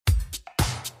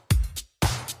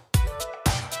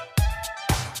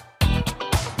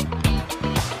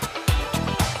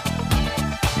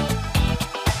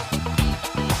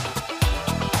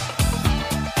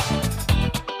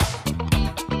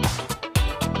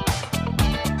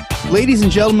Ladies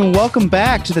and gentlemen, welcome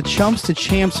back to the Chumps to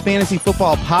Champs Fantasy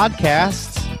Football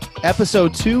Podcast.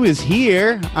 Episode 2 is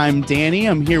here. I'm Danny.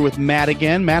 I'm here with Matt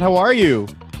again. Matt, how are you?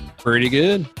 Pretty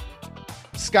good.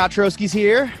 Scott Trotsky's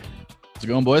here. How's it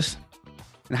going, boys?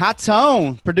 And Hot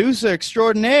Tone, producer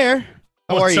extraordinaire.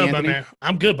 How are you, Anthony? Man?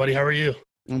 I'm good, buddy. How are you?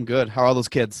 I'm good. How are all those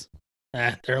kids?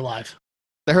 They're alive.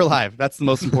 They're alive. That's the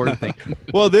most important thing.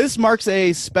 Well, this marks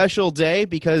a special day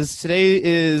because today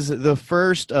is the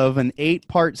first of an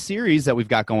 8-part series that we've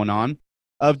got going on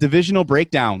of divisional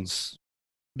breakdowns,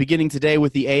 beginning today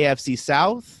with the AFC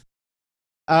South.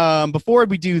 Before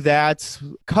we do that,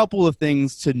 a couple of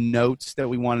things to note that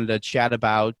we wanted to chat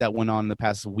about that went on the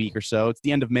past week or so. It's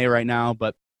the end of May right now,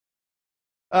 but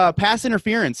pass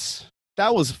interference.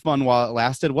 That was fun while it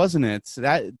lasted, wasn't it?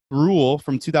 That rule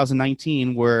from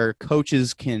 2019 where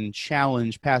coaches can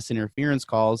challenge pass interference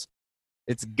calls,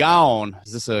 it's gone.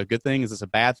 Is this a good thing? Is this a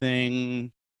bad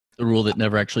thing? The rule that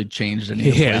never actually changed any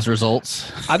of those results.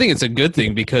 I think it's a good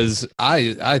thing because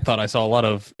I thought I saw a lot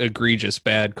of egregious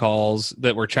bad calls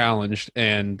that were challenged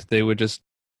and they would just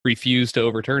refuse to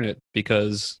overturn it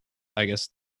because I guess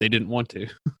they didn't want to.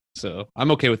 So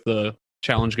I'm okay with the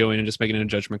challenge going and just making a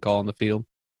judgment call on the field.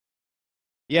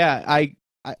 Yeah,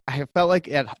 I felt like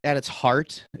at its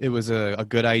heart, it was a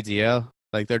good idea.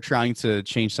 Like they're trying to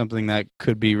change something that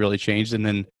could be really changed. And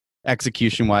then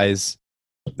execution-wise,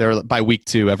 by week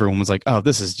 2, everyone was like, oh,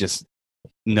 this is just,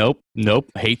 nope,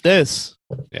 hate this.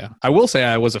 Yeah, I will say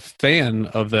I was a fan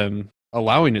of them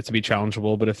allowing it to be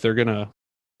challengeable, but if they're going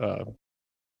to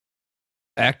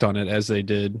act on it as they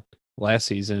did last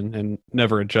season and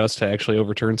never adjust to actually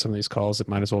overturn some of these calls, it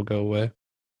might as well go away.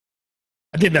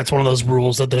 I think that's one of those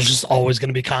rules that there's just always going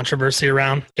to be controversy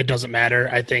around. It doesn't matter.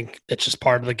 I think it's just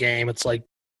part of the game. It's like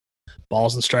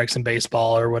balls and strikes in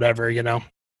baseball or whatever, you know?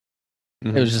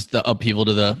 Mm-hmm. It was just the upheaval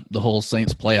to the whole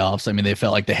Saints playoffs. I mean, they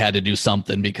felt like they had to do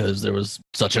something because there was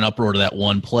such an uproar to that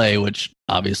one play, which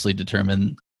obviously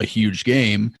determined a huge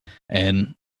game.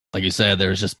 And like you said,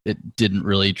 it didn't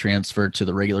really transfer to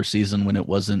the regular season when it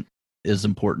wasn't as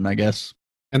important, I guess.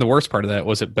 And the worst part of that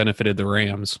was it benefited the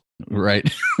Rams.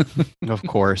 Right. Of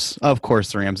course,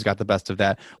 the Rams got the best of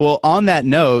that. Well, on that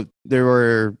note, there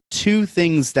were 2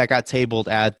 things that got tabled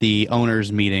at the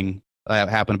owners' meeting that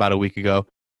happened about a week ago.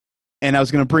 And I was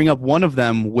going to bring up one of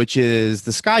them, which is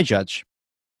the Sky Judge.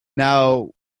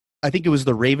 Now, I think it was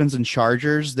the Ravens and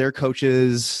Chargers. Their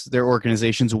coaches, their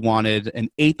organizations wanted an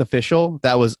 8th official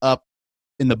that was up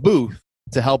in the booth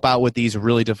to help out with these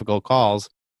really difficult calls,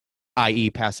 i.e.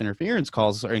 pass interference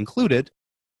calls are included.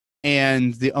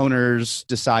 And the owners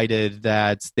decided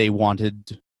that they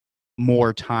wanted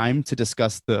more time to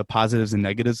discuss the positives and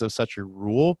negatives of such a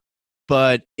rule.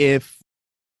 But if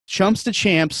Chumps to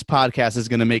Champs podcast is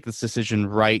going to make this decision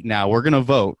right now, we're going to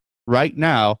vote right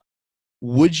now.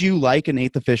 Would you like an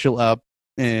 8th official up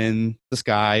in the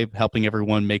sky helping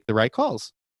everyone make the right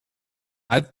calls?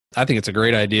 I think it's a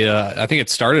great idea. I think it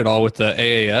started all with the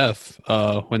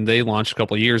AAF when they launched a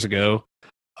couple of years ago.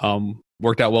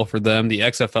 Worked out well for them. The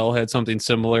XFL had something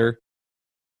similar.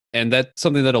 And that's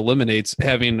something that eliminates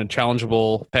having a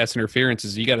challengeable pass interference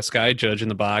is you got a Sky Judge in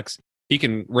the box. He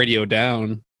can radio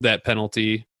down that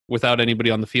penalty without anybody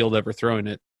on the field ever throwing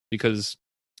it because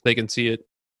they can see it,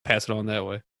 pass it on that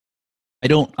way. I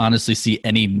don't honestly see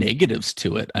any negatives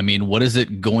to it. I mean, what is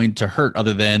it going to hurt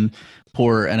other than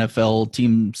poor NFL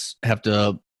teams have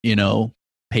to,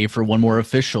 pay for one more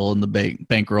official in the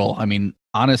bankroll? I mean,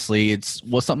 honestly, it's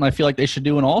something I feel like they should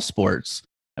do in all sports.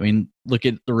 I mean, look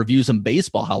at the reviews in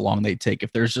baseball, how long they take.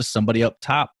 If there's just somebody up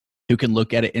top who can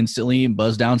look at it instantly and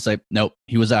buzz down and say, nope,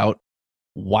 he was out.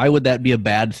 Why would that be a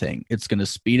bad thing? It's going to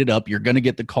speed it up. You're going to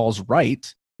get the calls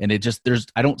right. And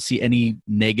I don't see any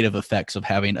negative effects of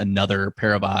having another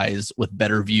pair of eyes with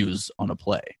better views on a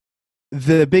play.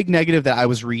 The big negative that I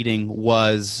was reading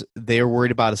was they were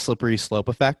worried about a slippery slope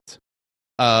effect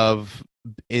of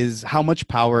how much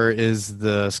power is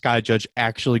the Sky Judge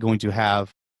actually going to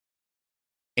have.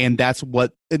 And that's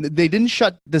what they didn't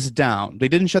shut this down. They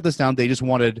just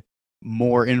wanted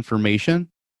more information.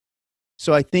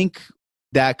 So I think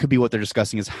that could be what they're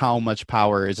discussing is how much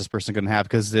power is this person going to have?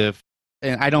 Because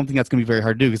and I don't think that's going to be very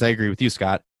hard to do because I agree with you,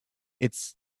 Scott.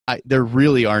 There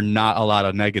really are not a lot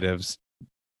of negatives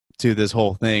to this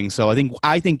whole thing. So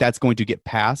I think that's going to get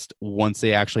passed once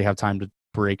they actually have time to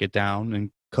break it down. And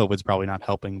COVID's probably not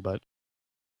helping, but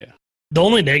yeah. The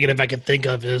only negative I can think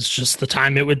of is just the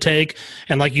time it would take.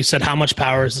 And like you said, how much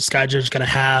power is the Sky Judge going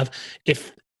to have?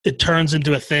 If it turns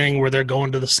into a thing where they're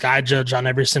going to the Sky Judge on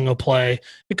every single play,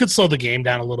 it could slow the game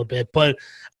down a little bit. But,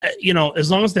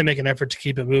 as long as they make an effort to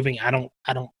keep it moving, I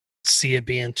don't see it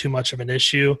being too much of an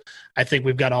issue. I think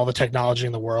we've got all the technology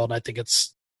in the world. I think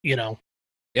it's, Yeah,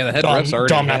 the head refs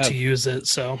already dumb not to use it.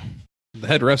 So the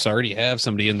head refs already have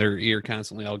somebody in their ear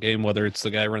constantly all game, whether it's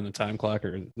the guy running the time clock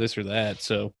or this or that.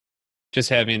 So just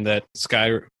having that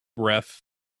Sky ref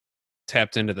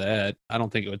tapped into that, I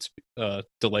don't think it would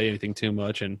delay anything too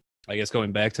much. And I guess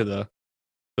going back to the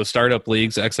startup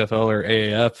leagues, XFL or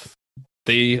AAF,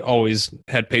 they always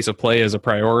had pace of play as a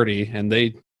priority, and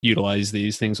they utilize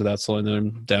these things without slowing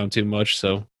them down too much.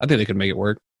 So I think they could make it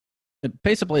work.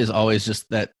 Pace of play is always just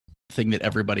that thing that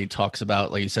everybody talks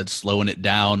about, like you said, slowing it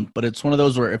down. But it's one of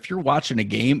those where if you're watching a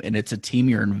game and it's a team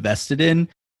you're invested in,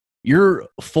 you're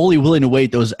fully willing to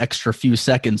wait those extra few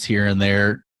seconds here and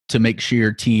there to make sure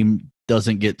your team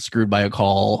doesn't get screwed by a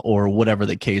call or whatever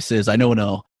the case is. I know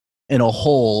in a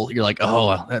whole, you're like,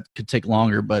 oh, that could take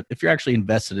longer. But if you're actually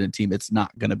invested in a team, it's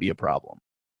not going to be a problem.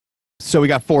 So we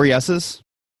got 4 yeses.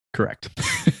 Correct.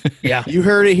 Yeah. You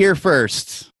heard it here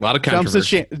first. A lot of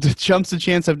controversy. Chumps and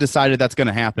Chance have decided that's going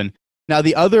to happen. Now,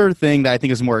 the other thing that I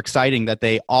think is more exciting that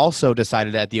they also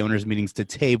decided at the owners' meetings to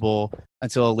table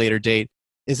until a later date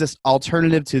is this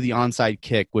alternative to the onside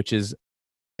kick, which is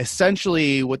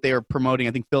essentially what they were promoting.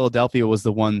 I think Philadelphia was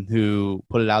the one who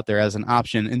put it out there as an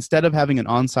option. Instead of having an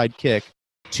onside kick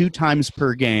 2 times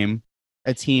per game,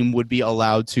 a team would be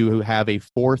allowed to have a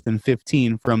 4th and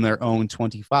 15 from their own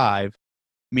 25,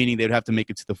 meaning they would have to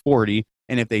make it to the 40.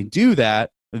 And if they do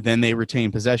that, then they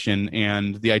retain possession.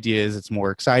 And the idea is it's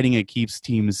more exciting. It keeps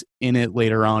teams in it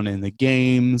later on in the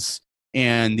games.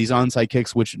 And these onside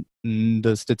kicks, which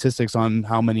the statistics on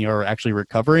how many are actually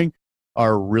recovering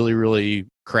are really, really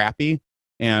crappy.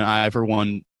 And I, for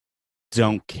one,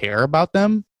 don't care about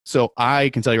them. So I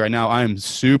can tell you right now, I'm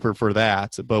super for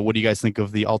that. But what do you guys think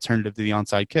of the alternative to the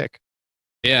onside kick?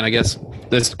 Yeah, and I guess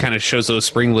this kind of shows those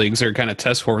spring leagues are kind of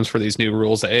test forms for these new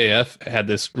rules. The AAF had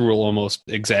this rule almost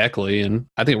exactly, and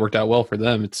I think it worked out well for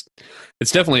them. It's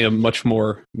definitely a much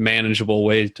more manageable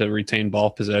way to retain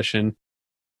ball possession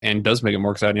and does make it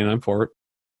more exciting, and I'm for it.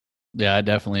 Yeah, I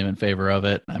definitely am in favor of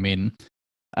it. I mean,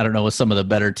 I don't know, with some of the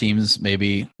better teams,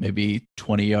 maybe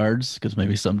 20 yards, because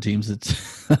maybe some teams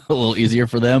it's a little easier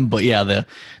for them. But yeah, the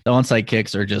onside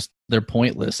kicks are they're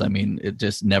pointless. I mean, it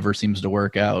just never seems to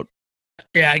work out.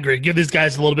 yeah, I agree. Give these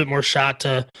guys a little bit more shot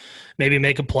to maybe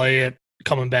make a play at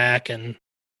coming back, and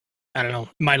I don't know,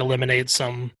 might eliminate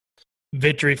some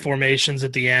victory formations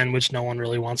at the end, which no one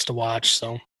really wants to watch.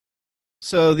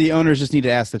 So the owners just need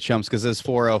to ask the Chumps because it's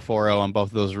 4-0 on both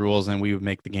of those rules, and we would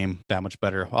make the game that much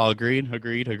better. All agreed?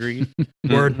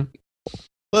 Word.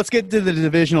 Let's get to the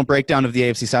divisional breakdown of the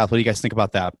AFC South. What do you guys think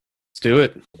about that? Let's do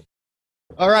it.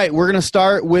 All right, we're going to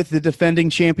start with the defending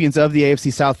champions of the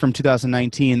AFC South from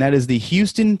 2019. That is the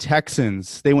Houston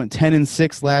Texans. They went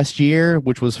 10-6 last year,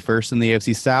 which was first in the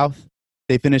AFC South.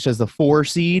 They finished as the 4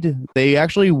 seed. They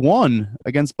actually won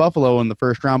against Buffalo in the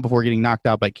first round before getting knocked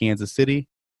out by Kansas City.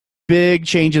 Big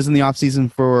changes in the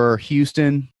offseason for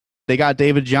Houston. They got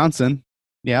David Johnson.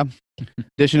 Yeah.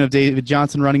 Addition of David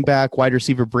Johnson, running back. Wide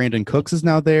receiver Brandon Cooks is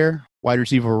now there. Wide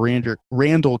receiver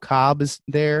Randall Cobb is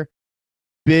there.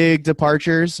 Big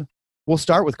departures. We'll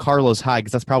start with Carlos Hyde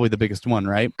because that's probably the biggest one,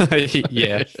 right?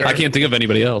 Yeah. I can't think of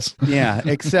anybody else. Yeah,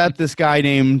 except this guy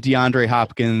named DeAndre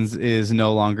Hopkins is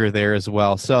no longer there as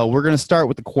well. So we're going to start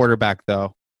with the quarterback,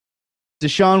 though.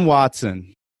 Deshaun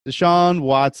Watson,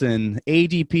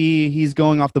 ADP, he's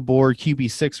going off the board,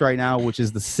 QB6 right now, which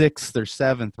is the 6th or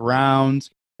 7th round.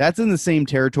 That's in the same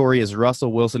territory as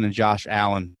Russell Wilson and Josh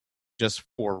Allen, just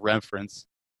for reference.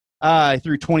 He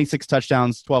threw 26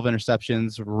 touchdowns, 12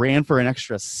 interceptions, ran for an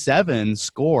extra 7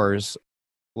 scores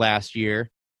last year.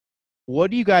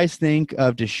 What do you guys think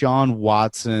of Deshaun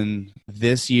Watson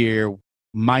this year,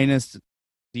 minus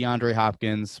DeAndre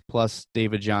Hopkins, plus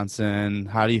David Johnson?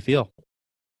 How do you feel?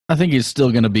 I think he's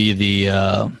still going to be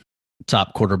the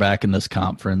top quarterback in this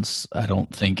conference. I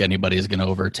don't think anybody is going to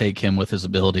overtake him with his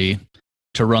ability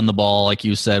to run the ball, like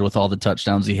you said, with all the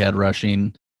touchdowns he had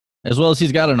rushing, as well as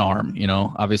he's got an arm. You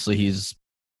know, obviously he's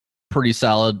pretty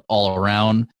solid all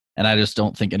around, and I just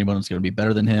don't think anyone's going to be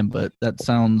better than him, but that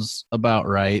sounds about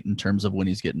right in terms of when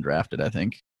he's getting drafted, I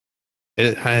think.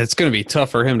 It's going to be tough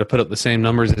for him to put up the same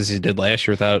numbers as he did last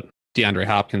year without DeAndre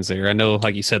Hopkins there. I know,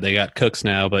 like you said, they got Cooks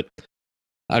now, but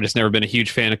I've just never been a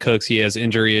huge fan of Cooks. He has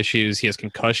injury issues. He has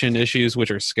concussion issues,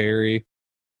 which are scary.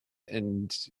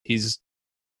 And he's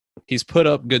put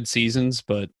up good seasons,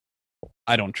 but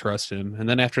I don't trust him. And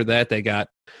then after that, they got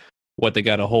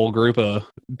a whole group of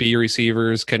B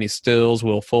receivers: Kenny Stills,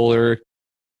 Will Fuller,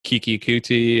 Kiki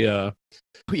Kuti.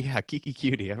 Kiki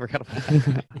Kuti. I forgot about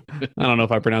that. I don't know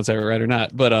if I pronounced that right or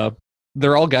not, but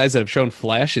they're all guys that have shown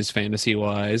flashes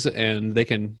fantasy-wise, and they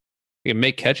can he can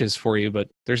make catches for you, but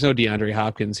there's no DeAndre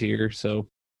Hopkins here, so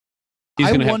he's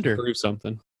going to have to prove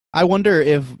something. I wonder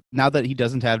if, now that he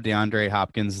doesn't have DeAndre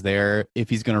Hopkins there, if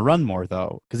he's going to run more,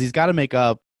 though, because he's got to make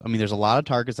up. I mean, there's a lot of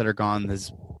targets that are gone.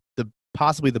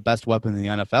 Possibly the best weapon in the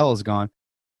NFL is gone.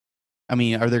 I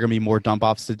mean, are there going to be more dump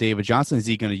offs to David Johnson? Is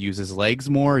he going to use his legs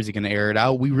more? Is he going to air it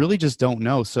out? We really just don't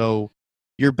know. So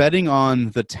you're betting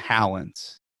on the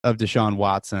talent of Deshaun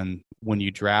Watson when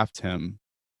you draft him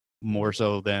more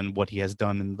so than what he has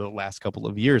done in the last couple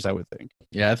of years, I would think.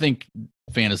 Yeah, I think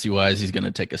fantasy-wise, he's going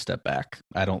to take a step back.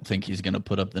 I don't think he's going to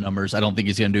put up the numbers. I don't think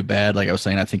he's going to do bad. Like I was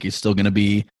saying, I think he's still going to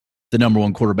be the number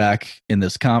one quarterback in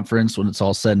this conference when it's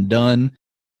all said and done.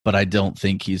 But I don't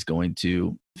think he's going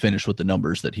to finish with the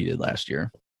numbers that he did last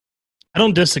year. I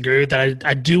don't disagree with that.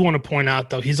 I do want to point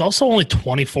out, though, he's also only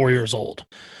 24 years old.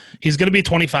 He's going to be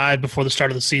 25 before the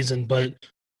start of the season, but,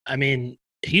 I mean,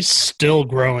 he's still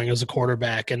growing as a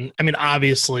quarterback. And, I mean,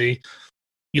 obviously,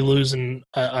 you losing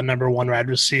a number one wide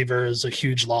receiver is a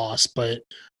huge loss, but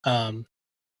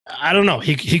I don't know.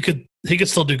 He could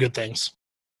still do good things.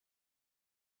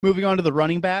 Moving on to the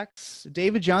running backs,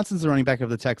 David Johnson's the running back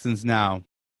of the Texans now.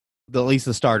 At least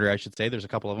the starter, I should say. There's a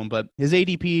couple of them, but his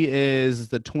ADP is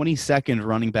the 22nd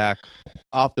running back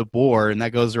off the board, and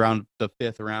that goes around the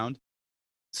 5th round.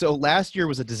 So last year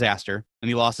was a disaster, and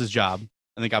he lost his job,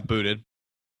 and they got booted.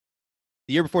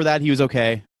 The year before that, he was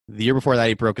okay. The year before that,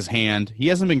 he broke his hand. He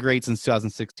hasn't been great since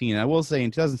 2016. I will say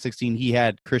in 2016, he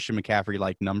had Christian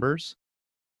McCaffrey-like numbers.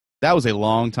 That was a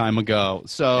long time ago.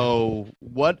 So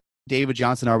what David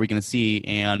Johnson are we going to see,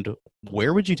 and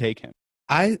where would you take him?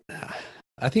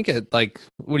 I think at, like,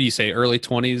 what do you say, early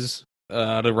 20s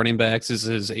out of running backs is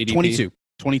his ADP?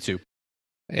 22.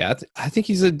 Yeah, I think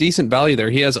he's a decent value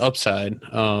there. He has upside.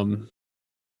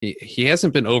 He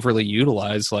hasn't been overly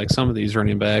utilized like some of these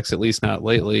running backs, at least not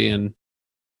lately. And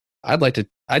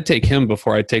I'd take him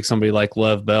before I'd take somebody like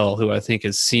Lev Bell, who I think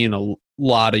has seen a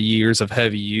lot of years of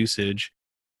heavy usage.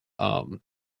 David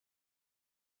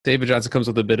Johnson comes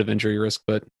with a bit of injury risk,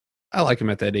 but I like him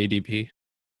at that ADP.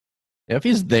 Yeah, if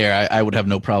he's there, I would have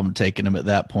no problem taking him at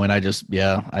that point. I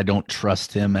don't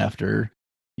trust him after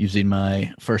using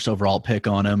my first overall pick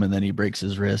on him, and then he breaks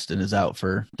his wrist and is out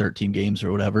for 13 games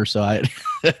or whatever. So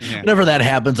whenever that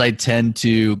happens, I tend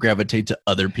to gravitate to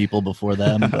other people before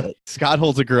them. But Scott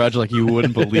holds a grudge like you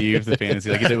wouldn't believe the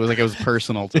fantasy. Like it was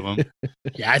personal to him.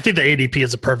 Yeah, I think the ADP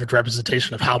is a perfect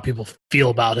representation of how people feel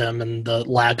about him and the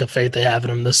lack of faith they have in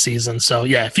him this season. So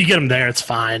yeah, if you get him there, it's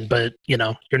fine, but you're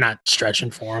not stretching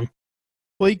for him.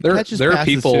 Well, there are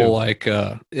people like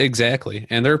exactly,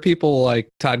 and there are people like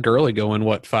Todd Gurley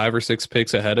going 5 or 6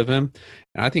 picks ahead of him,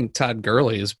 and I think Todd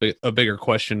Gurley is a bigger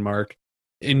question mark,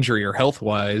 injury or health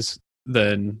wise,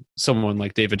 than someone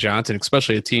like David Johnson,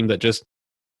 especially a team that just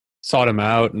sought him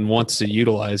out and wants to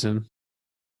utilize him.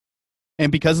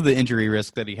 And because of the injury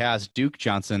risk that he has, Duke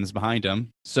Johnson's behind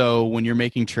him. So when you're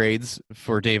making trades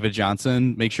for David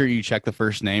Johnson, make sure you check the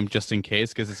first name just in case,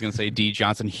 because it's going to say D.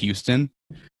 Johnson Houston.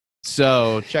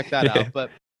 So check that out.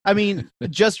 But I mean,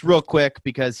 just real quick,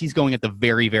 because he's going at the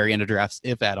very, very end of drafts,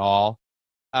 if at all.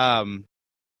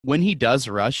 When he does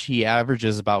rush, he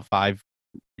averages about 5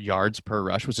 yards per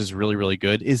rush, which is really, really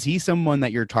good. Is he someone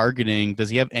that you're targeting? Does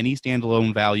he have any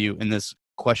standalone value in this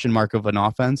question mark of an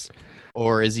offense?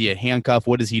 Or is he a handcuff?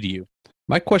 What is he to you?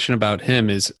 My question about him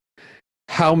is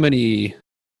how many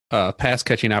pass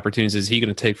catching opportunities is he going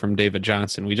to take from David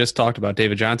Johnson? We just talked about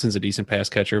David Johnson's a decent pass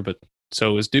catcher, but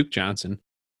so is Duke Johnson.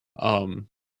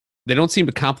 They don't seem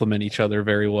to complement each other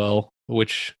very well,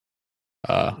 which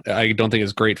I don't think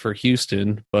is great for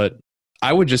Houston, but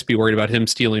I would just be worried about him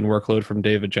stealing workload from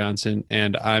David Johnson,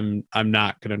 and I'm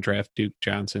not going to draft Duke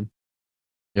Johnson.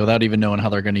 Yeah, without even knowing how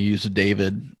they're going to use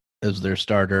David as their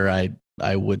starter,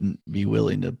 I wouldn't be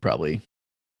willing to probably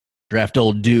draft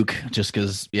old Duke just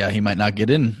because, he might not get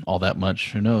in all that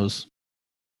much. Who knows?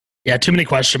 Yeah, too many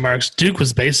question marks. Duke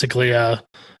was basically a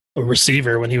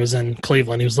receiver when he was in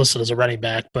Cleveland. He was listed as a running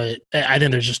back, but I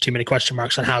think there's just too many question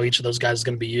marks on how each of those guys is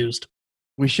going to be used.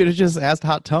 We should have just asked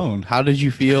Hot Tone. How did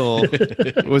you feel?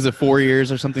 Was it 4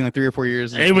 years or something, like 3 or 4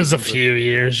 years? It was a few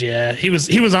years, yeah. He was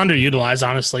underutilized,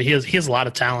 honestly. He has a lot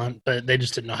of talent, but they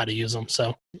just didn't know how to use him.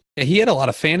 So yeah, he had a lot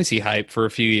of fantasy hype for a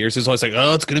few years. It was always like,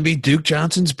 oh, it's going to be Duke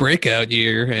Johnson's breakout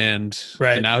year, and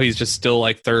now he's just still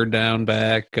like third down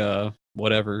back,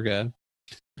 whatever.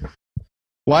 Yeah.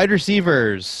 Wide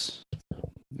receivers.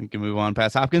 We can move on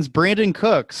past Hopkins. Brandon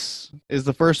Cooks is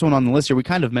the first one on the list here. We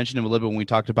kind of mentioned him a little bit when we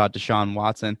talked about Deshaun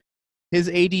Watson. His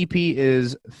ADP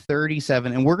is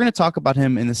 37, and we're going to talk about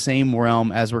him in the same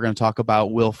realm as we're going to talk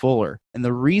about Will Fuller. And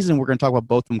the reason we're going to talk about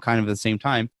both of them kind of at the same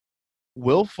time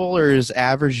Will Fuller's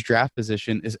average draft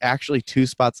position is actually 2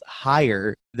 spots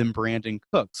higher than Brandon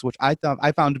Cooks, which I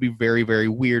found to be very, very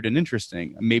weird and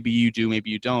interesting. Maybe you do, maybe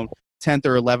you don't. 10th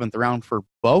or 11th round for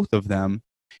both of them.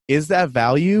 Is that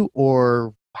value,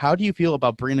 or how do you feel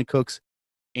about Brandon Cooks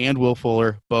and Will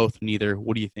Fuller? Both, neither.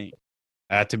 What do you think?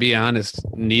 To be honest,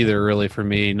 neither really for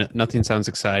me. Nothing sounds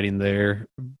exciting there.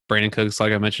 Brandon Cooks,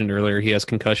 like I mentioned earlier, he has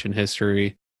concussion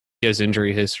history. He has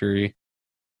injury history.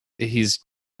 He's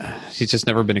just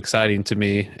never been exciting to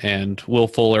me. And Will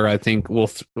Fuller, I think,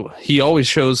 he always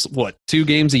shows, 2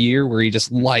 games a year where he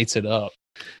just lights it up.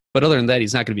 But other than that,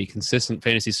 he's not going to be a consistent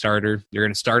fantasy starter. You're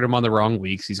going to start him on the wrong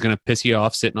weeks. He's going to piss you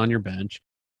off sitting on your bench.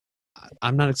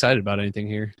 I'm not excited about anything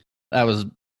here. I was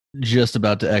just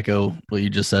about to echo what you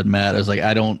just said, Matt. I was like,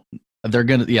 there's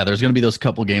going to be those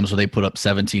couple games where they put up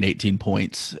 17, 18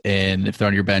 points. And if they're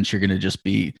on your bench, you're going to just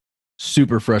be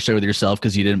super frustrated with yourself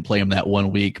because you didn't play them that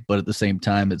 1 week. But at the same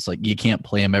time, it's like you can't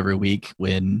play them every week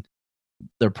when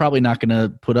they're probably not going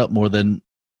to put up more than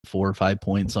 4 or 5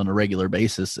 points on a regular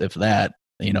basis, if that,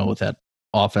 with that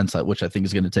offense, which I think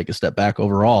is going to take a step back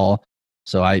overall.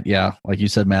 So like you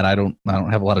said, Matt, I don't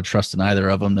have a lot of trust in either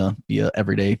of them to be a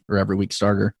everyday or every week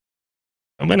starter.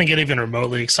 I'm going to get even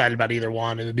remotely excited about either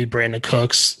one. It would be Brandon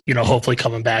Cooks, hopefully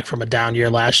coming back from a down year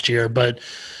last year. But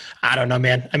I don't know,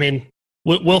 man. I mean,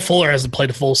 Will Fuller hasn't played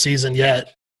a full season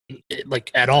yet,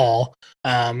 at all.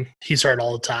 He's hurt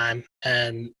all the time.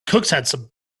 And Cooks had some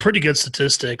pretty good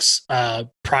statistics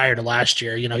prior to last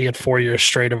year. He had 4 years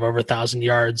straight of over 1,000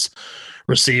 yards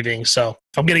receiving. So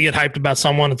if I'm going to get hyped about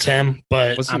someone, it's him.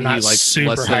 But I'm not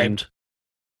super hyped.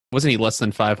 Wasn't he less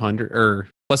than 500 or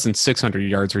less than 600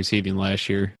 yards receiving last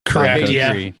year? Correct.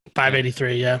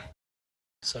 583. Yeah.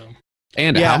 So.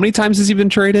 And how many times has he been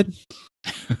traded?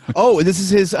 This is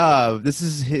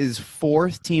his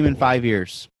 4th team in 5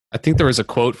 years. I think there was a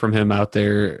quote from him out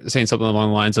there saying something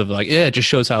along the lines of it just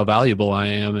shows how valuable I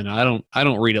am. And I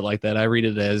don't read it like that. I read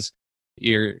it as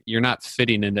you're not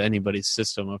fitting into anybody's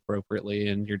system appropriately,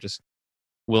 and you're just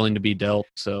willing to be dealt.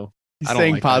 So he's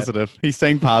saying positive. He's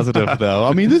saying positive though.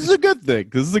 I mean, this is a good thing.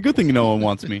 This is a good thing. No one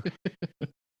wants me.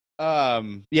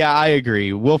 I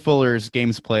agree. Will Fuller's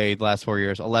games played last 4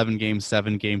 years: 11 games,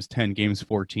 7 games, 10 games,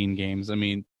 14 games. I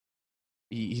mean,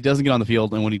 he doesn't get on the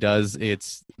field, and when he does,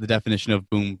 it's the definition of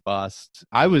boom bust.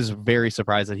 I was very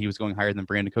surprised that he was going higher than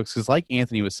Brandon Cooks because, like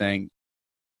Anthony was saying,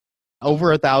 over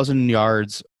 1,000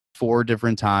 yards 4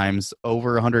 different times,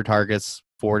 over 100 targets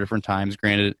 4 different times.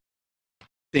 Granted,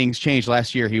 things changed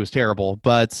last year. He was terrible,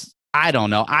 but I don't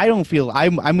know. I don't feel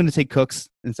I'm going to take Cooks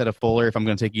instead of Fuller if I'm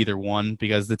going to take either one,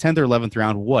 because the 10th or 11th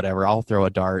round, whatever, I'll throw a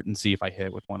dart and see if I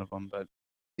hit with one of them. But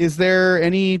is there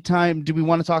any time, do we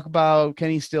want to talk about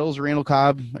Kenny Stills or Randall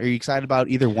Cobb? Are you excited about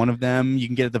either one of them? You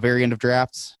can get at the very end of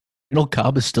drafts. Randall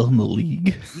Cobb is still in the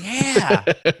league. Yeah.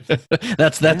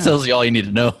 That tells you all you need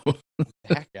to know.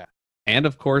 Heck yeah. And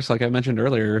of course, like I mentioned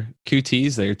earlier,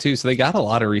 QT's there too. So they got a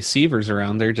lot of receivers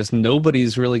around there. Just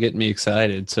nobody's really getting me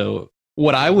excited. So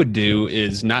what I would do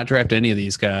is not draft any of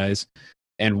these guys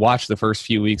and watch the first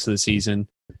few weeks of the season,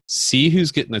 see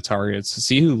who's getting the targets,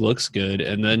 see who looks good,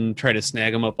 and then try to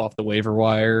snag them up off the waiver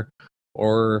wire.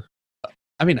 Or,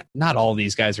 I mean, not all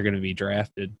these guys are going to be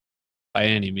drafted by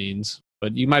any means,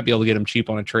 but you might be able to get them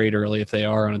cheap on a trade early if they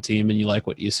are on a team and you like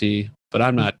what you see. But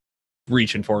I'm not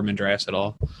reaching for them in drafts at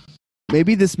all.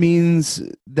 Maybe this means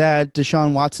that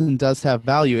Deshaun Watson does have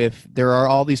value. If there are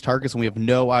all these targets and we have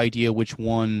no idea which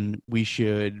one we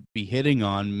should be hitting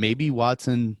on, maybe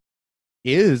Watson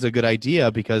is a good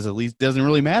idea, because at least it doesn't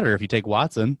really matter if you take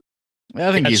Watson.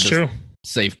 I think That's he's true. a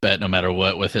safe bet no matter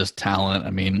what with his talent. I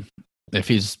mean, if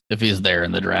he's there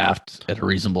in the draft at a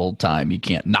reasonable time, you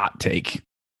can't not take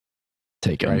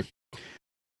him. Right.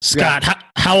 Scott,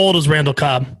 how old is Randall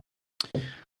Cobb?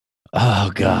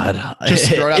 Oh God! Just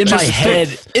throw it out in there. my head,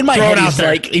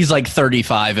 Throw it he's like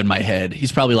 35 in my head.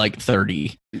 He's probably like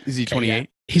 30. Is he 28?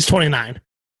 He's 29.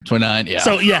 29,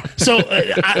 yeah. So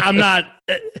I'm not.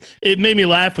 It made me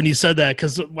laugh when you said that,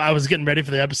 because I was getting ready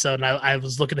for the episode and I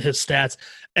was looking at his stats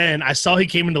and I saw he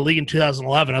came into the league in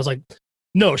 2011. I was like,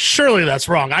 no, surely that's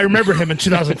wrong. I remember him in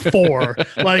 2004.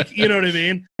 Like, you know what I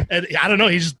mean? And I don't know.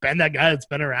 He's just been that guy that's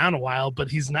been around a while,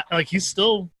 but he's not like he's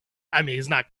still. I mean, he's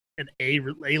not an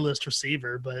A-list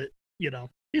receiver, but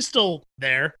he's still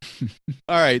there.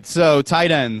 All right, so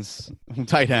tight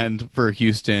end for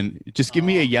Houston. Just give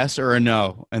me a yes or a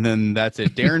no, and then that's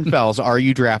it. Darren Fells, are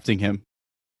you drafting him?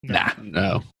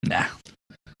 No.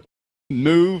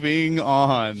 Moving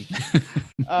on.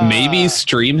 Maybe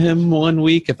stream him 1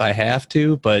 week if I have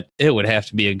to, but it would have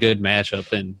to be a good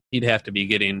matchup, and he'd have to be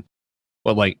getting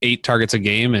like 8 targets a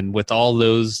game, and with all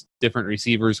those different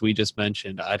receivers we just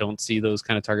mentioned, I don't see those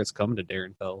kind of targets coming to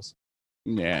Darren Fells.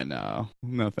 Yeah, no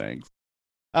thanks.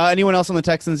 Anyone else on the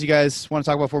Texans you guys want to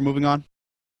talk about before moving on?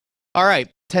 All right,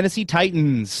 Tennessee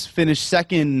Titans finished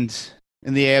second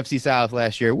in the AFC South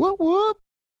last year. Whoop, whoop,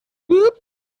 whoop.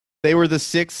 They were the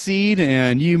 6th seed,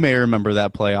 and you may remember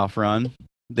that playoff run.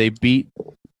 They beat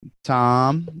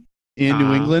Tom in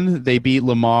New England. They beat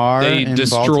Lamar. They in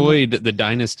destroyed the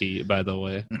dynasty, by the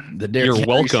way. You're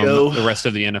welcome, the rest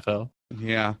of the NFL.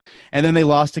 Yeah. And then they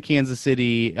lost to Kansas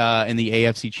City in the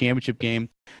AFC Championship game.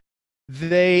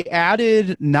 They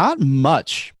added not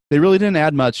much. They really didn't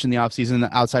add much in the offseason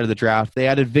outside of the draft. They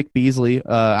added Vic Beasley,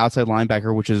 outside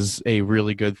linebacker, which is a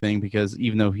really good thing because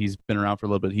even though he's been around for a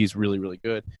little bit, he's really, really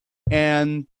good.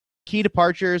 And key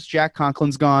departures, Jack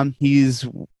Conklin's gone. He's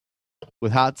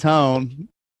with hot tone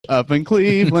up in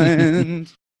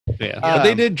Cleveland. Yeah,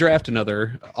 they did draft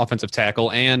another offensive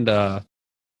tackle, and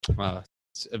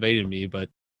it's evaded me, but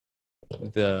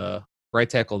the right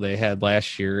tackle they had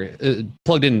last year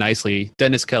plugged in nicely.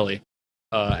 Dennis Kelly.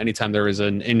 Anytime there was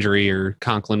an injury or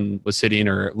Conklin was sitting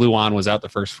or Luan was out the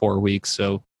first 4 weeks,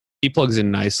 so he plugs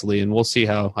in nicely, and we'll see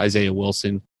how Isaiah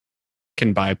Wilson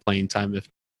can buy playing time if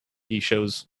he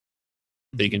shows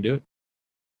that he can do it.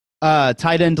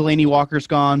 Tight end Delaney Walker's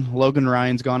gone. Logan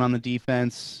Ryan's gone on the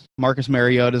defense. Marcus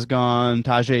Mariota's gone.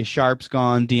 Tajay Sharp's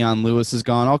gone. Deion Lewis is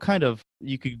gone. All kind of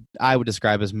I would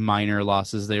describe as minor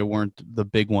losses. They weren't the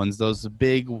big ones. Those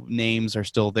big names are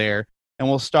still there. And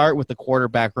we'll start with the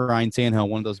quarterback Ryan Tannehill,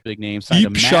 one of those big names.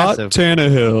 Deep shot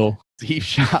Tannehill.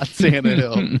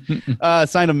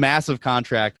 Signed a massive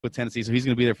contract with Tennessee, so he's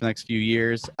going to be there for the next few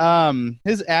years.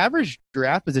 His average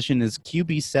draft position is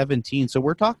QB 17, so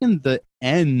we're talking the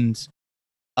end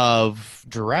of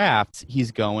draft. He's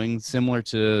going similar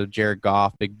to Jared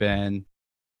Goff, Big Ben,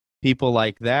 people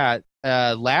like that.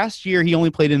 Last year, he only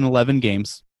played in 11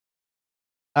 games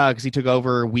because he took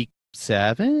over week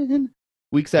 7.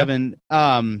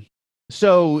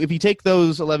 So if you take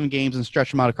those 11 games and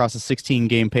stretch them out across a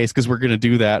 16-game pace, because we're going to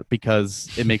do that because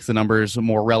it makes the numbers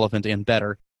more relevant and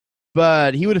better,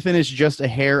 but he would have finished just a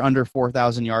hair under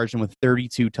 4,000 yards and with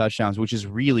 32 touchdowns, which is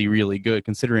really, really good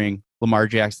considering Lamar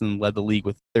Jackson led the league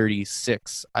with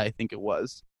 36, I think it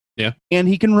was. Yeah. And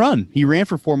he can run. He ran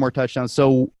for 4 more touchdowns.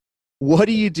 So what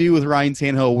do you do with Ryan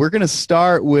Tannehill? We're going to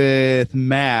start with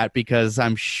Matt because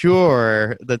I'm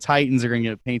sure the Titans are going to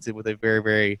get painted with a very,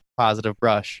 very positive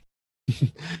brush.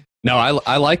 No,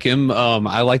 I like him.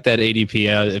 I like that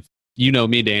ADP. If you know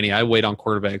me, Danny, I wait on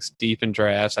quarterbacks deep in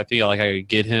drafts. I feel like I could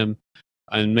get him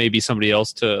and maybe somebody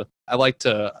else to. I like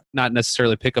to not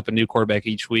necessarily pick up a new quarterback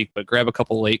each week, but grab a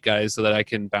couple late guys so that I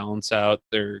can balance out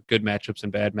their good matchups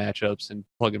and bad matchups and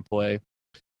plug and play.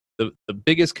 The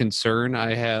biggest concern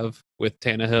I have with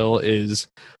Tannehill is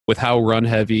with how run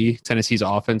heavy Tennessee's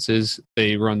offense is.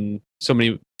 They run so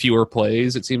many fewer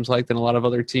plays, it seems like, than a lot of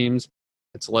other teams.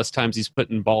 It's less times he's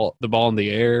putting the ball in the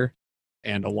air,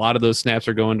 and a lot of those snaps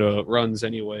are going to runs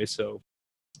anyway. So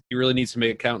he really needs to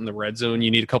make it count in the red zone. You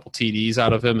need a couple TDs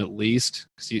out of him at least.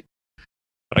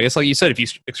 But I guess, like you said, if you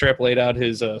extrapolate out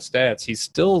his stats, he's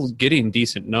still getting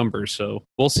decent numbers. So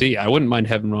we'll see. I wouldn't mind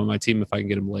having him on my team if I can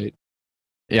get him late.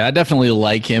 Yeah, I definitely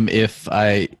like him. If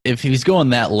he's going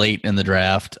that late in the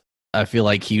draft, I feel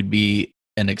like he'd be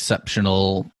an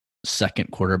exceptional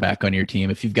second quarterback on your team.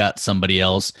 If you've got somebody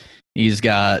else, he's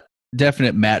got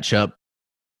definite matchup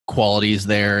qualities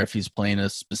there if he's playing a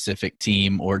specific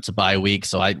team or it's a bye week.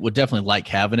 So I would definitely like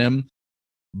having him.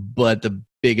 But the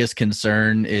biggest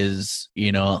concern is,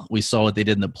 we saw what they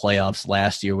did in the playoffs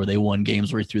last year where they won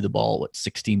games where he threw the ball,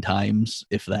 16 times,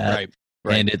 if that.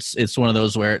 Right. And it's one of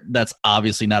those where that's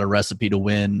obviously not a recipe to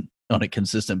win on a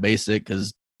consistent basis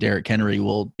because Derrick Henry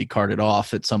will be carted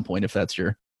off at some point if that's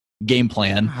your game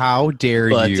plan. How dare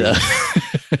you?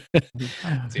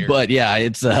 But yeah,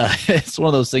 it's one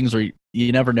of those things where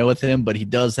you never know with him, but he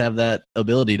does have that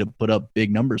ability to put up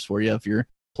big numbers for you if you're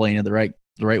playing at the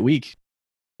right week.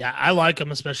 Yeah, I like him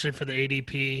especially for the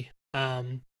ADP.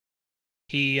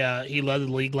 He led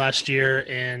the league last year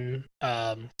in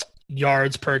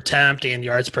yards per attempt and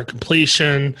yards per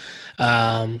completion,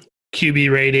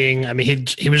 QB rating. I mean,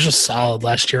 he was just solid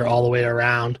last year all the way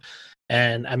around.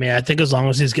 And I mean, I think as long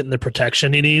as he's getting the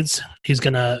protection he needs, he's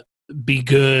going to be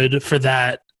good for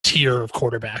that tier of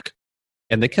quarterback.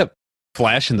 And they kept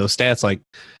flashing those stats like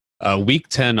week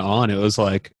 10 on. It was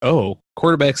like, oh,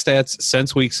 quarterback stats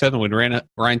since week 7 when Ryan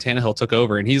Tannehill took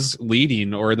over, and he's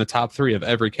leading or in the top 3 of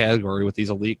every category with these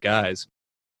elite guys.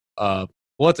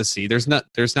 We'll have to see. There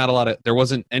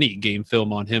wasn't any game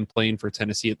film on him playing for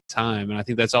Tennessee at the time, and I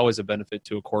think that's always a benefit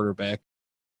to a quarterback.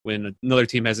 when another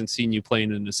team hasn't seen you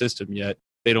playing in the system yet.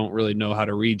 They don't really know how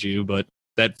to read you, but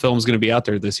that film's going to be out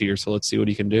there this year, so let's see what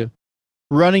he can do.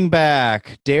 Running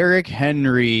back, Derrick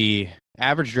Henry.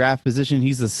 Average draft position,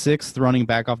 he's the 6th running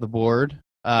back off the board.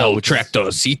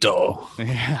 Tractorcito.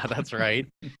 Yeah, that's right.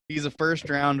 He's a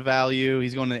first-round value.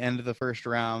 He's going to the end of the first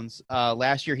rounds.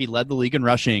 Last year, he led the league in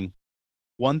rushing.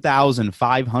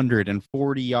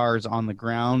 1,540 yards on the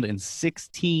ground and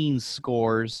 16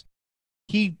 scores.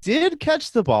 He did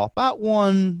catch the ball, about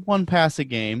one pass a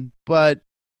game, but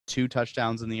 2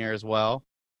 touchdowns in the air as well.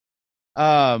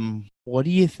 What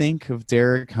do you think of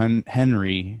Derrick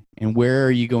Henry, and where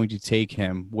are you going to take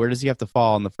him? Where does he have to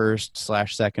fall in the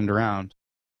 1st/2nd round?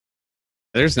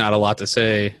 There's not a lot to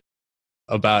say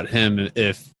about him.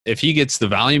 If he gets the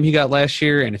volume he got last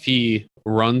year, and if he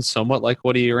runs somewhat like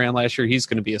what he ran last year, he's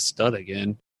going to be a stud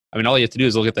again. I mean, all you have to do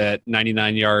is look at that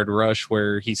 99-yard rush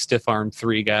where he stiff-armed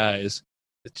 3 guys.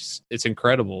 It's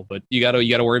incredible, but you got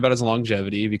to worry about his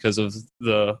longevity because of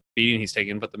the beating he's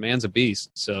taken. But the man's a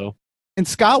beast. So, and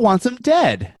Scott wants him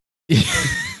dead.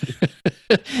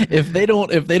 if they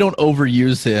don't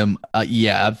overuse him,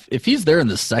 if he's there in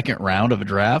the 2nd round of a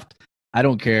draft, I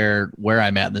don't care where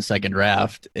I'm at in the 2nd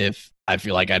draft. If I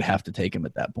feel like I'd have to take him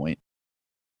at that point.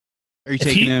 Are you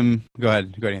taking him? Go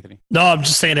ahead, Anthony. No, I'm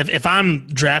just saying if I'm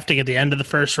drafting at the end of the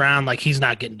 1st round, like he's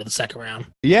not getting to the 2nd round.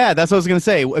 Yeah, that's what I was going to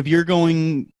say. If you're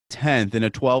going 10th in a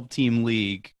 12-team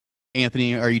league,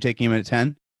 Anthony, are you taking him at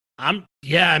 10? I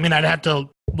mean, I'd have to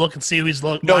look and see who he's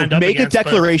lined up make against, a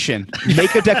declaration.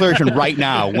 Make a declaration right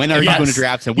now. When are you going to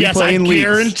draft him? I leagues.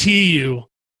 Guarantee you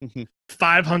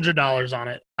 $500 on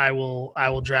it. I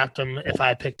will draft him if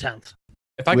I pick 10th.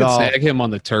 If I could snag him on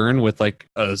the turn with like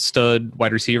a stud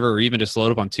wide receiver or even just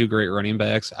load up on 2 great running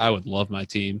backs, I would love my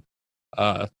team.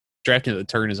 Drafting at the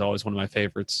turn is always one of my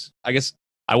favorites. I guess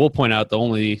I will point out the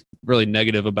only really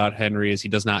negative about Henry is he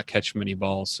does not catch many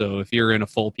balls. So if you're in a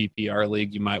full PPR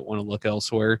league, you might want to look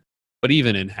elsewhere. But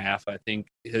even in half, I think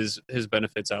his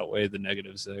benefits outweigh the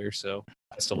negatives there. So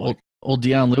I still like. Well,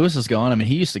 Deion Lewis is gone. I mean,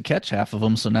 he used to catch half of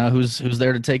them, so now who's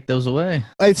there to take those away?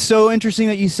 It's so interesting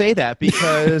that you say that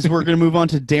because we're going to move on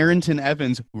to Darrington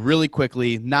Evans really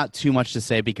quickly. Not too much to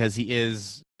say because he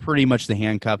is pretty much the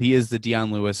handcuff. He is the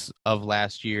Deion Lewis of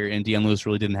last year, and Deion Lewis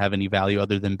really didn't have any value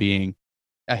other than being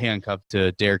a handcuff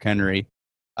to Derrick Henry.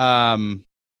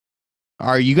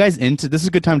 Are you guys into – this is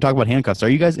a good time to talk about handcuffs. Are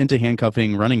you guys into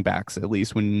handcuffing running backs, at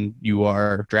least when you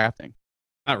are drafting?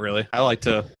 Not really. I like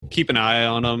to keep an eye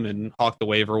on them and hawk the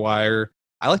waiver wire.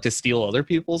 I like to steal other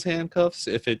people's handcuffs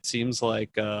if it seems like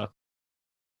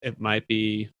it might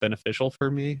be beneficial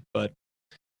for me. But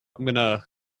I'm going to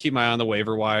keep my eye on the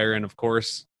waiver wire. And, of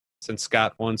course, since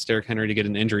Scott wants Derrick Henry to get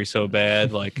an injury so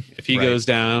bad, like if he goes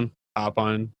down, hop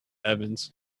on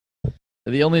Evans.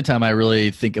 The only time I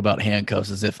really think about handcuffs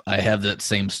is if I have that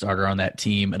same starter on that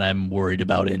team and I'm worried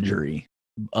about injury.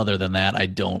 Other than that, I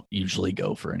don't usually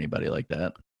go for anybody like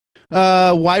that.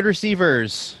 Wide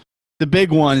receivers. The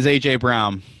big one is A.J.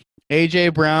 Brown. A.J.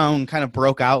 Brown kind of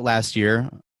broke out last year.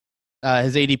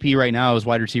 His ADP right now is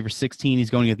wide receiver 16. He's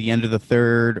going at the end of the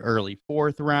 3rd, early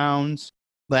 4th rounds.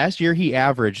 Last year, he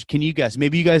averaged, can you guess?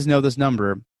 Maybe you guys know this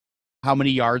number. How many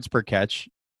yards per catch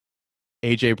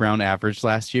A.J. Brown averaged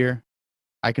last year?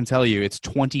 I can tell you, it's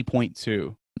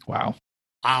 20.2. Wow.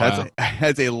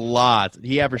 That's a lot.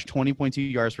 He averaged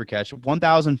 20.2 yards per catch,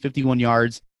 1,051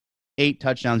 yards, 8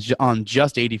 touchdowns on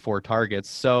just 84 targets.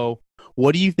 So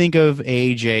what do you think of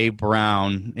A.J.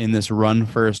 Brown in this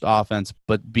run-first offense,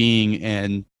 but being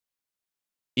an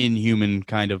inhuman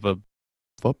kind of a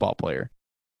football player?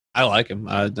 I like him.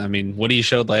 I mean, what he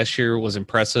showed last year was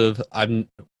impressive.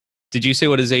 Did you say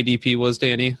what his ADP was,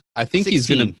 Danny? I think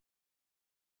 16.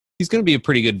 He's going to be a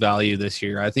pretty good value this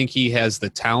year. I think he has the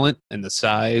talent and the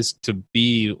size to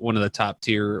be one of the top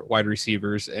tier wide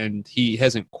receivers, and he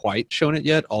hasn't quite shown it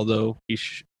yet, although he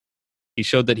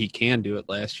showed that he can do it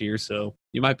last year, so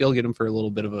you might be able to get him for a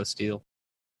little bit of a steal.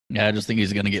 Yeah, I just think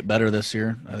he's going to get better this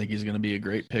year. I think he's going to be a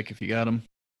great pick if you got him.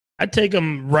 I'd take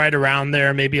him right around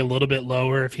there, maybe a little bit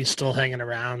lower if he's still hanging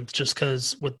around, just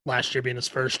because with last year being his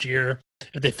first year,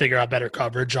 if they figure out better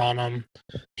coverage on him,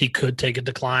 he could take a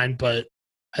decline, but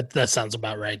that sounds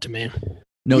about right to me.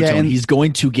 No, yeah, Tony, he's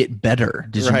going to get better.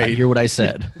 Did you not hear what I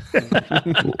said?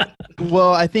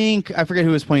 Well, I forget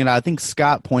who was pointing it out. I think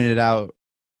Scott pointed it out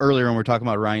earlier when we were talking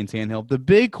about Ryan Tannehill. The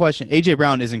big question, A.J.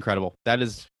 Brown is incredible. That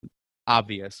is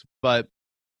obvious. But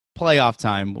playoff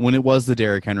time, when it was the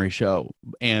Derrick Henry show,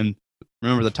 and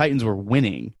remember, the Titans were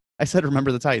winning. I said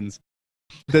remember the Titans.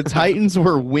 The Titans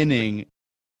were winning.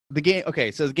 The game.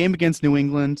 Okay, so the game against New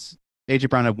England, A.J.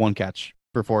 Brown had 1 catch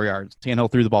for 4 yards. Tannehill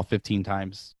threw the ball 15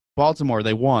 times. Baltimore,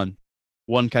 they won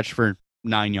 1 catch for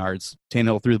 9 yards.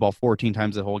 Tannehill threw the ball 14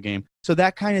 times the whole game. So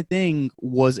that kind of thing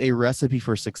was a recipe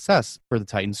for success for the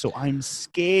Titans. So I'm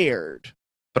scared.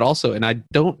 But also, and I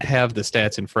don't have the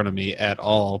stats in front of me at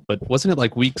all, but wasn't it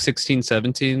like week 16,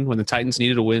 17 when the Titans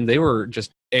needed a win? They were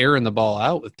just airing the ball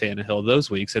out with Tannehill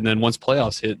those weeks. And then once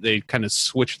playoffs hit, they kind of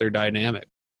switched their dynamic.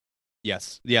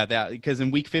 Yes. Yeah, that because in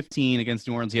week 15 against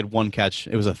New Orleans, he had 1 catch.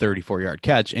 It was a 34-yard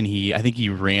catch, and I think he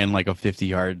ran like a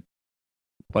 50-yard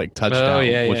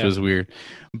touchdown, which was weird.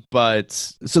 But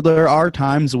so there are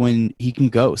times when he can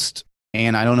ghost,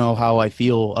 and I don't know how I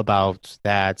feel about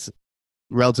that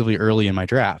relatively early in my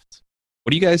draft.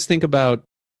 What do you guys think about,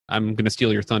 I'm going to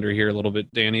steal your thunder here a little bit,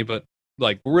 Danny, but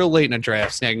like real late in a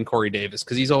draft, snagging Corey Davis,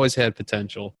 because he's always had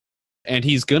potential, and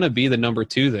he's going to be the number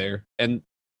 2 there. And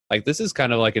like this is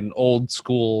kind of like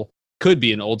could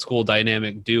be an old school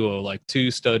dynamic duo, like 2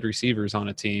 stud receivers on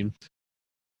a team.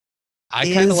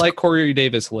 I kind of like Corey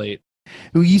Davis late.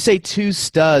 You say 2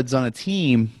 studs on a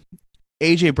team.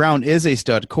 A.J. Brown is a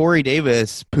stud. Corey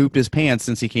Davis pooped his pants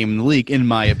since he came in the league, in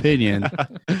my opinion.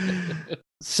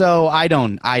 So I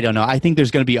don't know. I think there's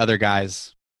going to be other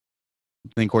guys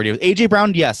than Corey Davis. A.J.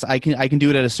 Brown, yes, I can do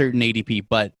it at a certain ADP,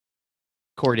 but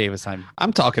Corey Davis,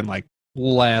 I'm talking like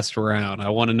last round. I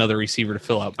want another receiver to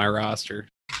fill out my roster.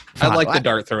 Fine. I like the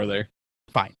dart throw there.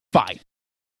 Fine.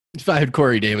 If I had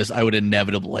Corey Davis, I would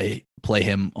inevitably play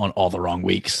him on all the wrong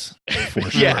weeks. For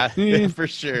sure. Yeah, for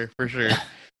sure.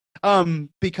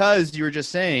 Because you were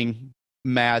just saying,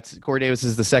 Matt, Corey Davis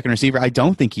is the second receiver. I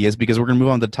don't think he is, because we're going to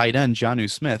move on to the tight end, Jonnu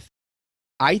Smith.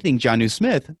 I think Jonnu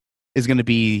Smith is going to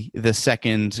be the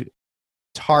second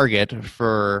target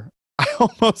for, I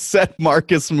almost said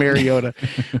Marcus Mariota,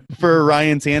 for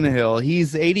Ryan Tannehill.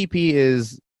 ADP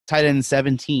is tight end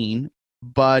 17,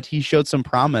 but he showed some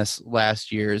promise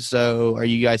last year. So are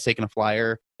you guys taking a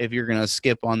flyer? If you're going to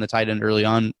skip on the tight end early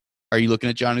on, are you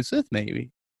looking at Jonnu Smith maybe?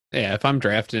 Yeah, if I'm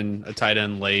drafting a tight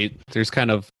end late, there's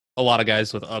kind of a lot of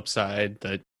guys with upside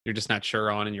that you're just not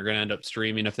sure on, and you're going to end up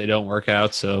streaming if they don't work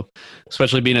out. So,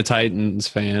 especially being a Titans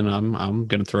fan, I'm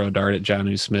going to throw a dart at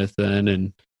Jonnu Smith then.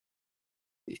 And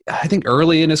I think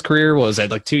early in his career, was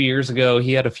that like 2 years ago,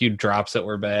 he had a few drops that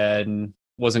were bad and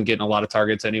wasn't getting a lot of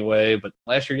targets anyway. But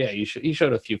last year, yeah, he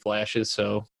showed a few flashes.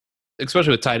 So,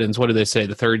 especially with tight ends, what do they say?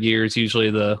 The third year is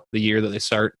usually the year that they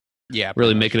start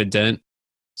really making a dent.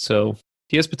 So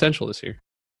he has potential this year.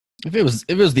 If it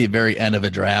was the very end of a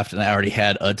draft and I already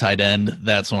had a tight end,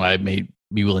 that's when I may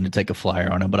be willing to take a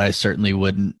flyer on him. But I certainly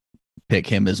wouldn't pick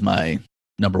him as my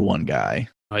number 1 guy.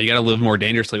 Oh, you got to live more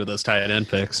dangerously with those tight end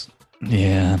picks.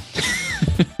 Yeah.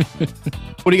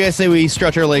 What do you guys say we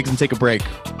stretch our legs and take a break?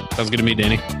 Sounds good to me,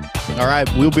 Danny. All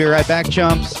right, we'll be right back,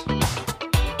 chumps.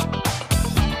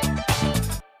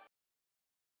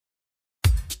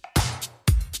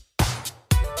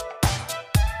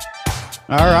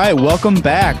 All right, welcome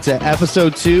back to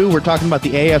episode 2. We're talking about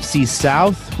the AFC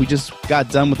South. We just got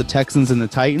done with the Texans and the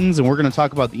Titans, and we're going to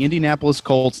talk about the Indianapolis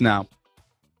Colts now.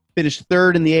 Finished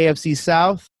 3rd in the AFC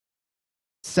South,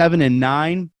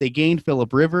 7-9. They gained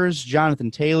Phillip Rivers,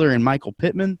 Jonathan Taylor, and Michael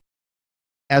Pittman,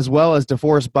 as well as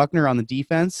DeForest Buckner on the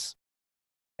defense.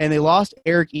 And they lost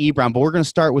Eric Ebron, but we're going to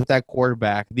start with that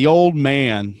quarterback, the old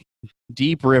man,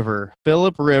 Deep River,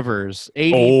 Phillip Rivers,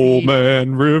 ADP, old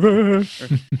man River.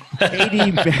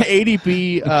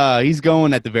 ADP, he's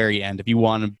going at the very end. If you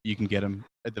want him, you can get him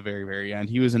at the very, very end.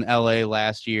 He was in LA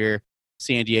last year,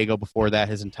 San Diego before that,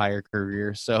 his entire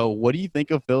career. So what do you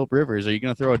think of Phillip Rivers? Are you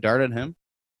going to throw a dart at him?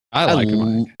 I like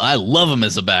him. I love him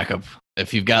as a backup.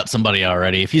 If you've got somebody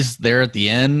already, if he's there at the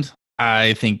end,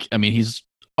 he's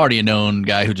already a known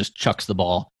guy who just chucks the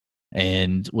ball.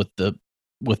 And with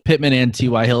Pittman and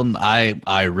T.Y. Hilton,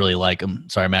 I really like him.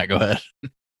 Sorry, Matt, go ahead.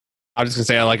 I was just gonna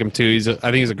say I like him too.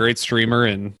 I think he's a great streamer,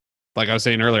 and like I was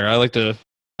saying earlier, I like to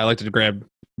grab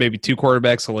maybe 2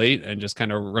 quarterbacks late and just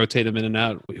kind of rotate them in and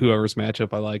out. Whoever's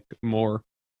matchup I like more.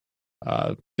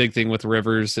 Big thing with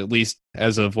Rivers, at least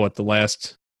as of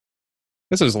this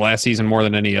was last season more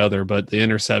than any other, but the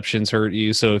interceptions hurt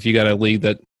you. So if you got a league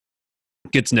that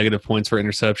gets negative points for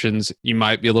interceptions, you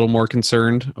might be a little more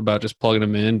concerned about just plugging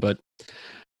them in. But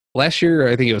last year,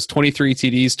 I think it was 23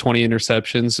 TDs, 20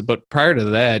 interceptions. But prior to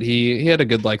that, he had a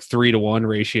good 3-to-1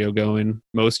 ratio going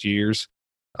most years,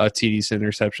 TDs to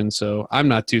interceptions. So I'm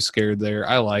not too scared there.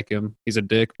 I like him. He's a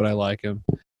dick, but I like him.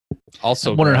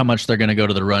 Also, I'm wondering how much they're going to go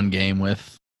to the run game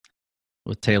with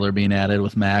Taylor being added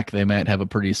with Mac. They might have a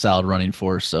pretty solid running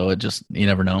force. So you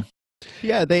never know.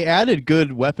 Yeah, they added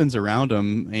good weapons around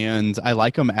him, and I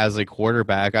like him as a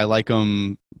quarterback. I like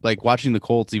him, watching the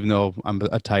Colts, even though I'm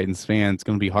a Titans fan, it's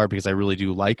going to be hard because I really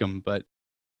do like him. But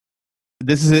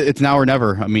it's now or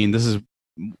never. I mean, this is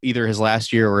either his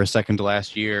last year or his second to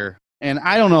last year. And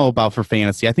I don't know about for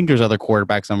fantasy. I think there's other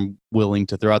quarterbacks I'm willing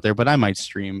to throw out there, but I might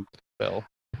stream Bill.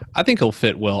 I think he'll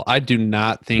fit well. I do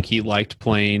not think he liked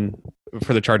playing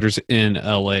for the Chargers in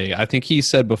LA. I think he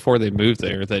said before they moved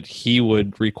there that he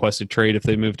would request a trade if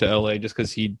they moved to LA just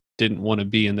because he didn't want to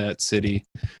be in that city.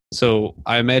 So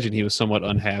I imagine he was somewhat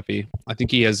unhappy. I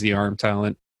think he has the arm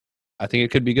talent. I think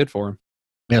it could be good for him.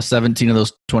 Yeah, 17 of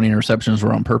those 20 interceptions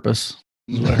were on purpose.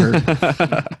 Is what I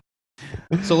heard.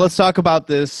 So let's talk about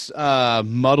this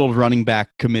muddled running back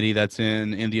committee that's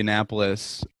in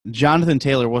Indianapolis. Jonathan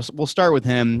Taylor, we'll start with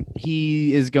him.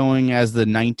 He is going as the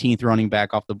 19th running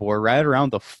back off the board, right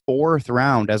around the 4th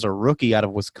round as a rookie out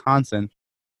of Wisconsin.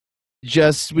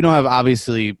 We don't have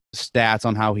obviously stats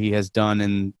on how he has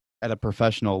done at a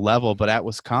professional level, but at